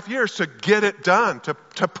 3.5 years to get it done,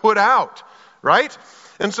 to put out, right?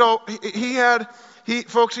 And so he had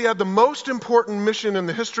the most important mission in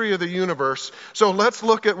the history of the universe. So let's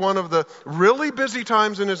look at one of the really busy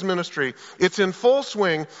times in his ministry. It's in full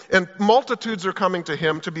swing, and multitudes are coming to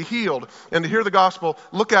him to be healed and to hear the gospel.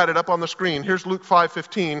 Look at it up on the screen. Here's Luke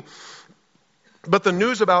 5:15. But the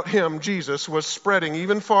news about him, Jesus, was spreading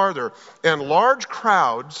even farther, and large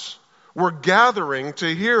crowds were gathering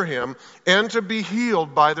to hear him and to be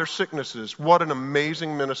healed by their sicknesses. What an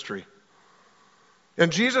amazing ministry.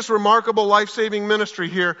 And Jesus' remarkable life-saving ministry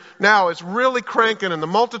here now is really cranking, and the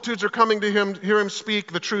multitudes are coming to him, hear him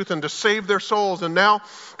speak the truth and to save their souls. And now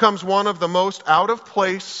comes one of the most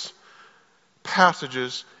out-of-place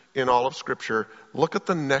passages in all of Scripture. Look at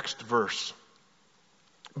the next verse.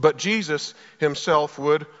 But Jesus himself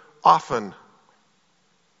would often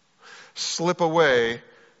slip away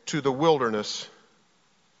to the wilderness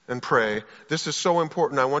and pray. This is so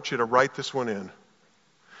important. I want you to write this one in.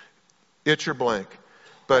 It's your blank.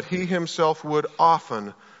 But he himself would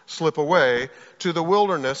often slip away to the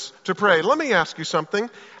wilderness to pray. Let me ask you something.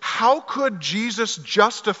 How could Jesus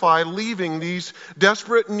justify leaving these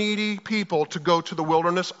desperate, needy people to go to the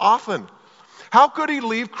wilderness often? How could he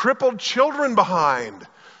leave crippled children behind?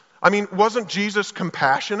 Wasn't Jesus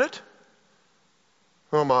compassionate?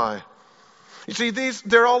 Oh my. You see,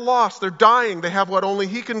 they're all lost. They're dying. They have what only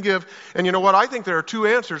he can give. And you know what? I think there are two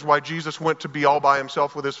answers why Jesus went to be all by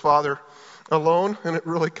himself with his Father alone, and it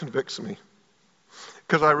really convicts me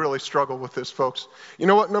because I really struggle with this, folks. You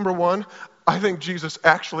know what? Number one, I think Jesus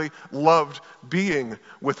actually loved being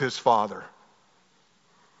with his Father.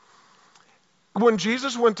 When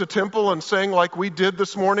Jesus went to temple and sang like we did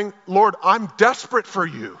this morning, Lord, I'm desperate for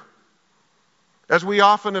you. As we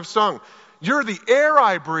often have sung, you're the air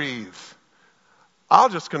I breathe. I'll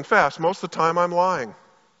just confess, most of the time I'm lying.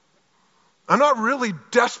 I'm not really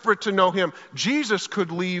desperate to know him. Jesus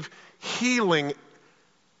could leave healing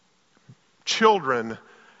children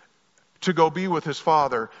to go be with his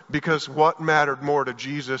Father, because what mattered more to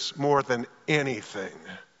Jesus more than anything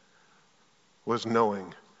was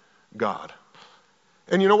knowing God.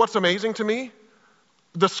 And you know what's amazing to me?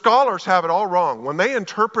 The scholars have it all wrong. When they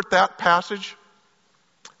interpret that passage,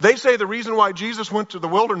 they say the reason why Jesus went to the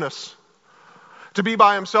wilderness to be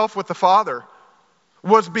by himself with the Father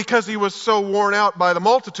was because he was so worn out by the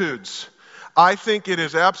multitudes. I think it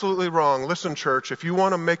is absolutely wrong. Listen, church, if you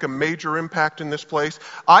want to make a major impact in this place,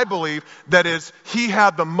 I believe that is he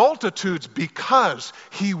had the multitudes because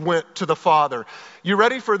he went to the Father. You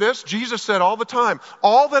ready for this? Jesus said all the time,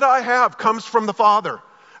 all that I have comes from the Father.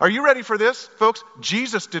 Are you ready for this, folks?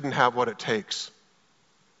 Jesus didn't have what it takes.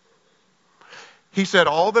 He said,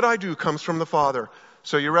 all that I do comes from the Father.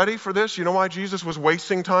 So you ready for this? You know why Jesus was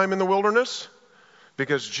wasting time in the wilderness?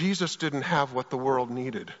 Because Jesus didn't have what the world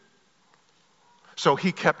needed. So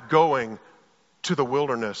he kept going to the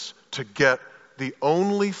wilderness to get the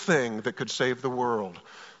only thing that could save the world.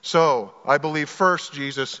 So I believe first,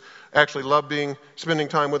 Jesus actually loved spending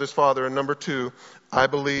time with his Father. And number two, I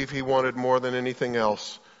believe he wanted more than anything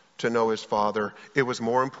else to know his Father. It was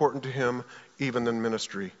more important to him even than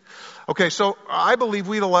ministry. Okay, so I believe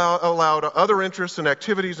we've allowed other interests and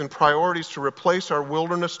activities and priorities to replace our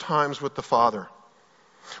wilderness times with the Father.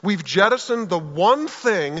 We've jettisoned the one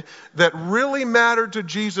thing that really mattered to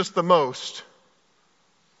Jesus the most.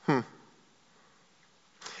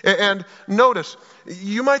 And notice,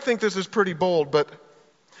 you might think this is pretty bold, but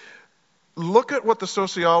look at what the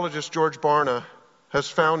sociologist George Barna has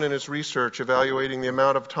found in his research evaluating the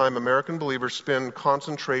amount of time American believers spend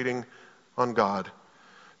concentrating on God.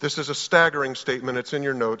 This is a staggering statement. It's in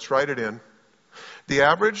your notes. Write it in. The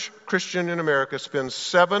average Christian in America spends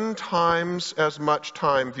 7 times as much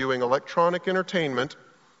time viewing electronic entertainment,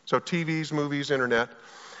 so TVs, movies, internet,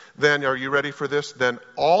 than, are you ready for this, than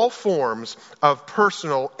all forms of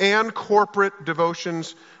personal and corporate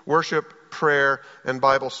devotions, worship, prayer, and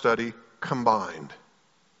Bible study combined.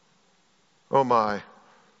 Oh my.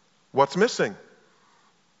 What's missing?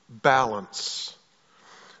 Balance.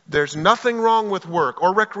 There's nothing wrong with work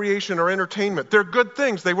or recreation or entertainment. They're good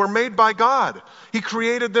things. They were made by God. He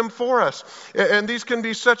created them for us. And these can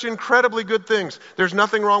be such incredibly good things. There's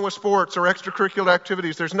nothing wrong with sports or extracurricular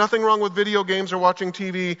activities. There's nothing wrong with video games or watching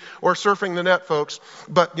TV or surfing the net, folks.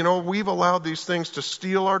 But, we've allowed these things to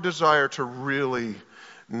steal our desire to really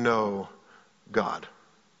know God.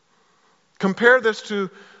 Compare this to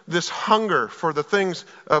this hunger for the things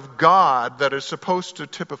of God that is supposed to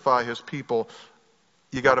typify his people.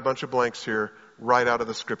 You got a bunch of blanks here right out of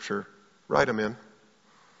the scripture. Write them in.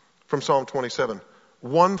 From Psalm 27.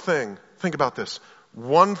 One thing, think about this.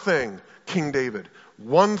 One thing, King David,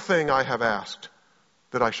 one thing I have asked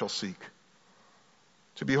that I shall seek.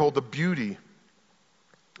 To behold the beauty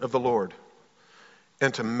of the Lord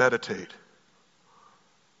and to meditate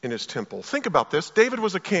in his temple. Think about this. David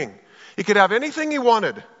was a king. He could have anything he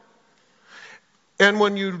wanted. And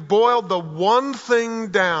when you boiled the one thing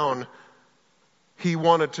down, he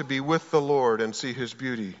wanted to be with the Lord and see his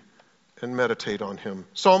beauty and meditate on him.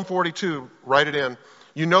 Psalm 42, write it in.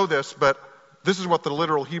 You know this, but this is what the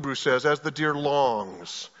literal Hebrew says, as the deer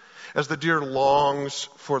longs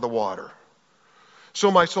for the water.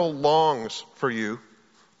 So my soul longs for you.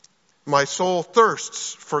 My soul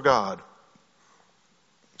thirsts for God,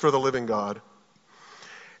 for the living God.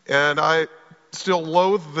 And I still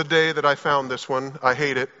loathe the day that I found this one. I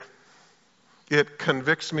hate it. It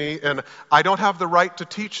convicts me, and I don't have the right to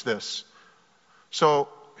teach this. So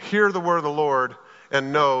hear the word of the Lord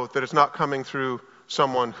and know that it's not coming through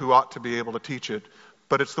someone who ought to be able to teach it,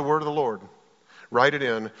 but it's the word of the Lord. Write it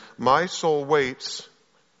in. My soul waits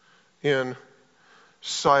in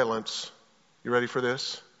silence. You ready for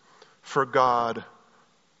this? For God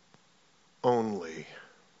only.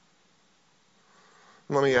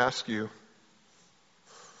 Let me ask you,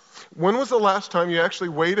 when was the last time you actually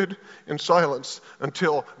waited in silence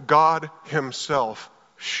until God himself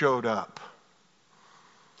showed up?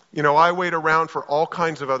 I wait around for all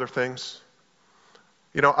kinds of other things.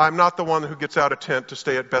 I'm not the one who gets out of tent to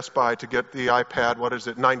stay at Best Buy to get the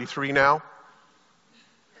iPad, 93 now?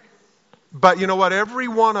 But you know what? Every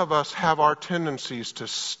one of us have our tendencies to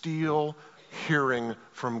steal hearing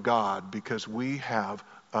from God because we have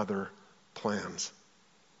other plans.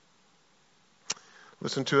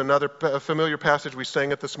 Listen to another familiar passage. We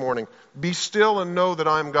sang it this morning. Be still and know that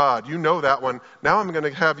I'm God. You know that one. Now I'm going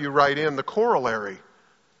to have you write in the corollary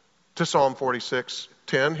to Psalm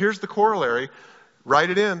 46:10. Here's the corollary. Write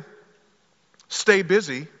it in. Stay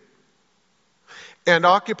busy and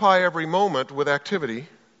occupy every moment with activity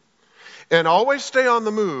and always stay on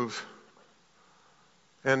the move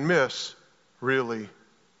and miss really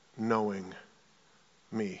knowing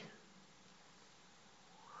me.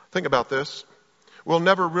 Think about this. We'll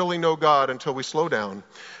never really know God until we slow down.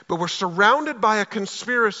 But we're surrounded by a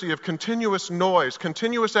conspiracy of continuous noise,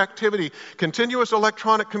 continuous activity, continuous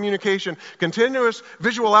electronic communication, continuous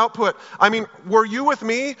visual output. I mean, were you with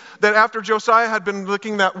me that after Josiah had been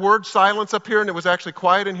licking that word silence up here and it was actually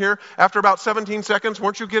quiet in here, after about 17 seconds,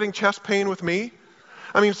 weren't you getting chest pain with me?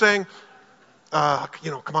 I mean, saying,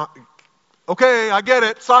 come on. Okay, I get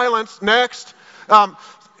it. Silence. Next.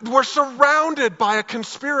 We're surrounded by a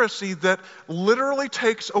conspiracy that literally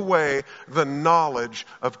takes away the knowledge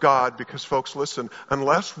of God because, folks, listen,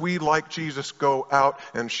 unless we, like Jesus, go out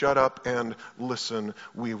and shut up and listen,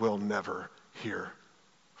 we will never hear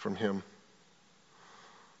from him.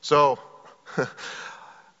 So,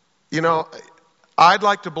 I'd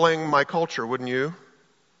like to blame my culture, wouldn't you?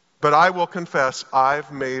 But I will confess,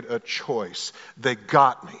 I've made a choice. They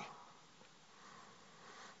got me.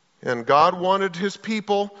 And God wanted his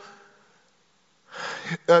people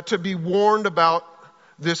to be warned about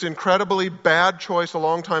this incredibly bad choice a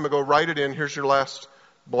long time ago. Write it in. Here's your last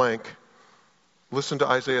blank. Listen to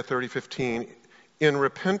Isaiah 30:15. In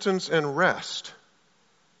repentance and rest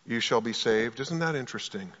you shall be saved. Isn't that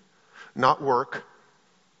interesting? Not work,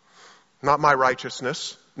 not my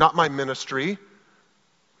righteousness, not my ministry.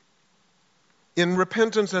 In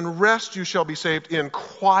repentance and rest you shall be saved. In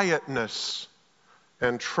quietness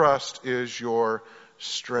and trust is your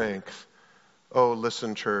strength. Oh,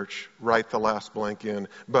 listen, church, write the last blank in.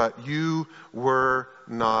 But you were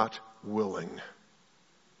not willing.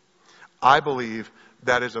 I believe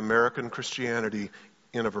that is American Christianity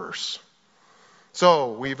in a verse.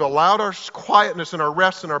 So we've allowed our quietness and our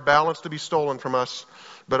rest and our balance to be stolen from us.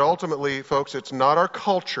 But ultimately, folks, it's not our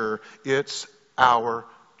culture, it's our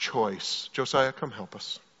choice. Josiah, come help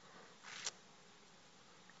us.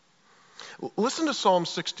 Listen to Psalm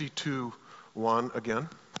 62:1 again.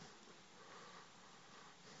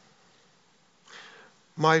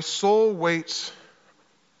 My soul waits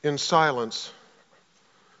in silence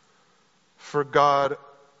for God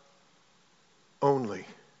only.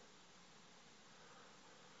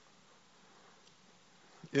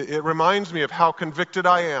 It reminds me of how convicted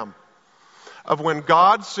I am of when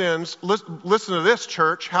God sends. Listen to this,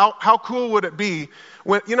 church. How cool would it be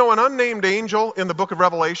when, an unnamed angel in the book of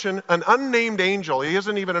Revelation, an unnamed angel, he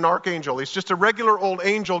isn't even an archangel, he's just a regular old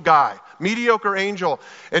angel guy, mediocre angel.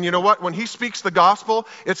 And you know what? When he speaks the gospel,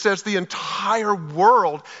 it says the entire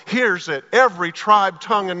world hears it, every tribe,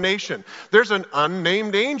 tongue, and nation. There's an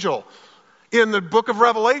unnamed angel in the book of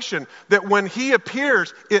Revelation that when he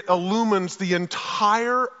appears, it illumines the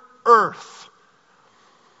entire earth.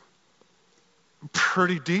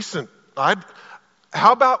 Pretty decent.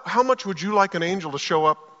 How much would you like an angel to show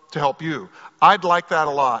up to help you? I'd like that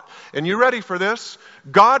a lot. And you ready for this?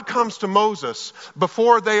 God comes to Moses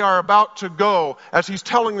before they are about to go, as he's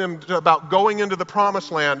telling them about going into the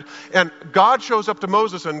promised land. And God shows up to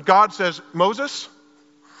Moses and God says, Moses,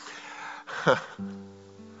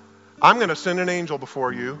 I'm going to send an angel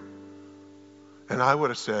before you. And I would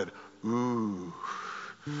have said, ooh,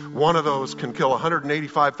 one of those can kill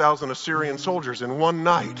 185,000 Assyrian soldiers in one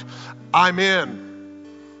night. I'm in.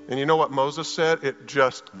 And you know what Moses said? It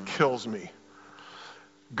just kills me.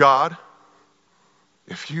 God,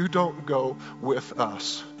 if you don't go with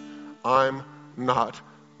us, I'm not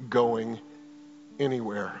going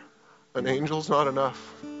anywhere. An angel's not enough.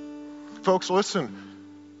 Folks, listen.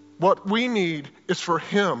 What we need is for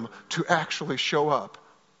him to actually show up.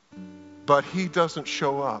 But he doesn't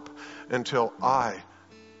show up until I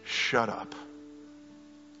shut up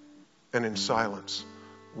and in silence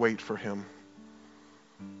wait for him.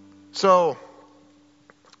 So,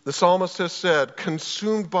 the psalmist has said,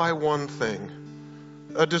 consumed by one thing,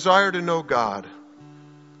 a desire to know God.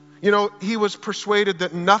 He was persuaded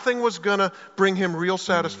that nothing was going to bring him real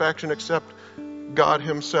satisfaction except God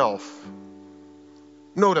himself.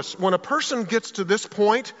 Notice, when a person gets to this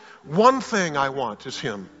point, one thing I want is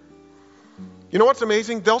him. You know what's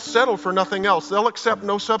amazing? They'll settle for nothing else. They'll accept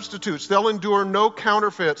no substitutes. They'll endure no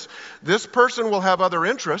counterfeits. This person will have other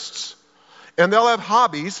interests, and they'll have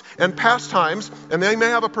hobbies and pastimes, and they may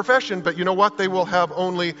have a profession, but you know what? They will have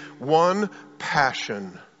only one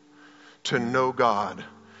passion: to know God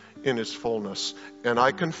in his fullness. And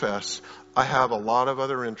I confess, I have a lot of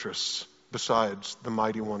other interests besides the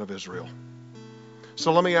mighty one of Israel.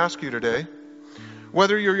 So let me ask you today,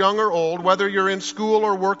 whether you're young or old, whether you're in school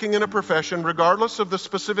or working in a profession, regardless of the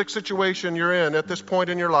specific situation you're in at this point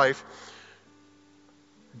in your life,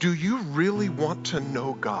 Do you really want to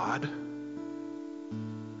know God?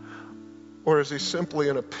 Or is he simply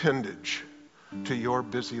an appendage to your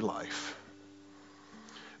busy life?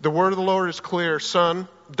 The word of the Lord is clear. Son,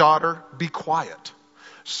 daughter, be quiet.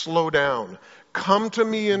 Slow down. Come to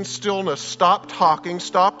me in stillness. Stop talking,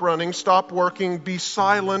 stop running, stop working. Be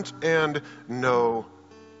silent and know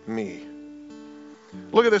me.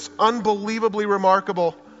 Look at this unbelievably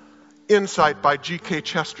remarkable insight by G.K.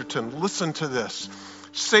 Chesterton. Listen to this.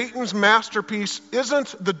 Satan's masterpiece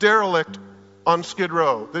isn't the derelict on Skid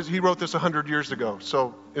Row. He wrote this 100 years ago,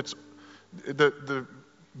 so it's the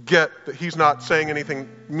get that he's not saying anything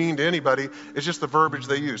mean to anybody. It's just the verbiage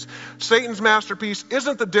they use. Satan's masterpiece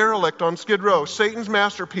isn't the derelict on Skid Row. Satan's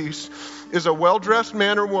masterpiece is a well-dressed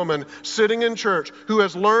man or woman sitting in church who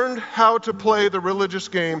has learned how to play the religious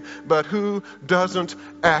game, but who doesn't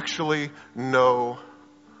actually know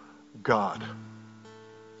God.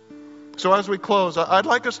 So as we close, I'd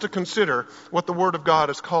like us to consider what the Word of God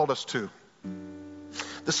has called us to.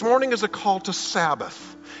 This morning is a call to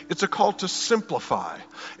Sabbath. It's a call to simplify.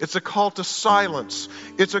 It's a call to silence.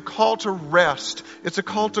 It's a call to rest. It's a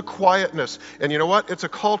call to quietness. And you know what? It's a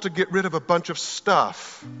call to get rid of a bunch of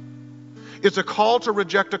stuff. It's a call to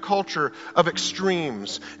reject a culture of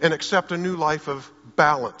extremes and accept a new life of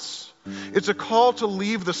balance. It's a call to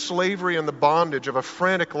leave the slavery and the bondage of a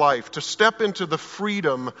frantic life, to step into the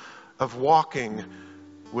freedom of walking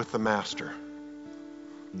with the Master.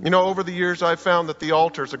 You know, over the years, I've found that the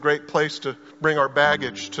altar is a great place to bring our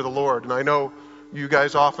baggage to the Lord. And I know you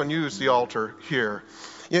guys often use the altar here.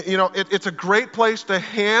 You know, it's a great place to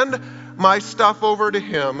hand my stuff over to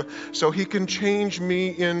Him so He can change me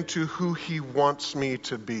into who He wants me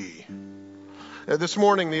to be. This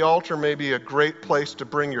morning, the altar may be a great place to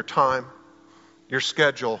bring your time, your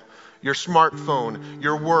schedule, your smartphone,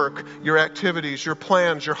 your work, your activities, your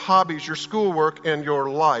plans, your hobbies, your schoolwork, and your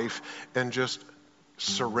life, and just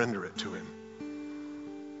surrender it to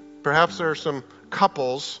Him. Perhaps there are some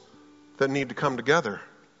couples that need to come together.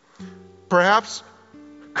 Perhaps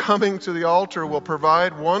coming to the altar will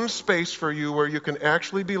provide one space for you where you can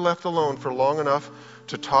actually be left alone for long enough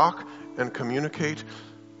to talk and communicate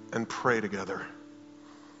and pray together.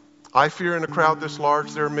 I fear in a crowd this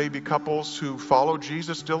large there may be couples who follow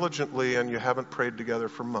Jesus diligently and you haven't prayed together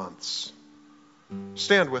for months.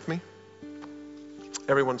 Stand with me.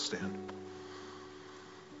 Everyone stand.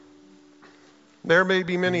 There may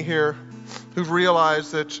be many here who've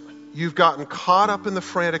realized that you've gotten caught up in the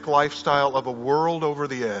frantic lifestyle of a world over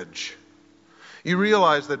the edge. You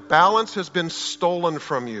realize that balance has been stolen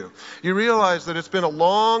from you. You realize that it's been a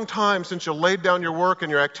long time since you laid down your work and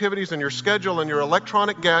your activities and your schedule and your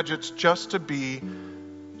electronic gadgets just to be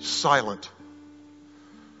silent.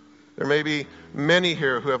 There may be many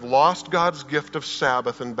here who have lost God's gift of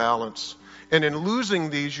Sabbath and balance. And in losing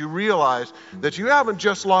these, you realize that you haven't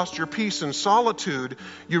just lost your peace and solitude.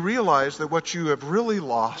 You realize that what you have really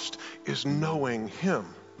lost is knowing Him.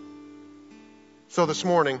 So this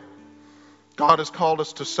morning, God has called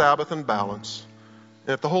us to Sabbath and balance.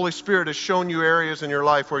 And if the Holy Spirit has shown you areas in your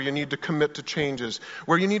life where you need to commit to changes,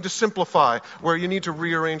 where you need to simplify, where you need to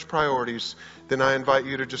rearrange priorities, then I invite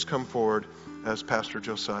you to just come forward as Pastor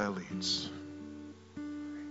Josiah leads.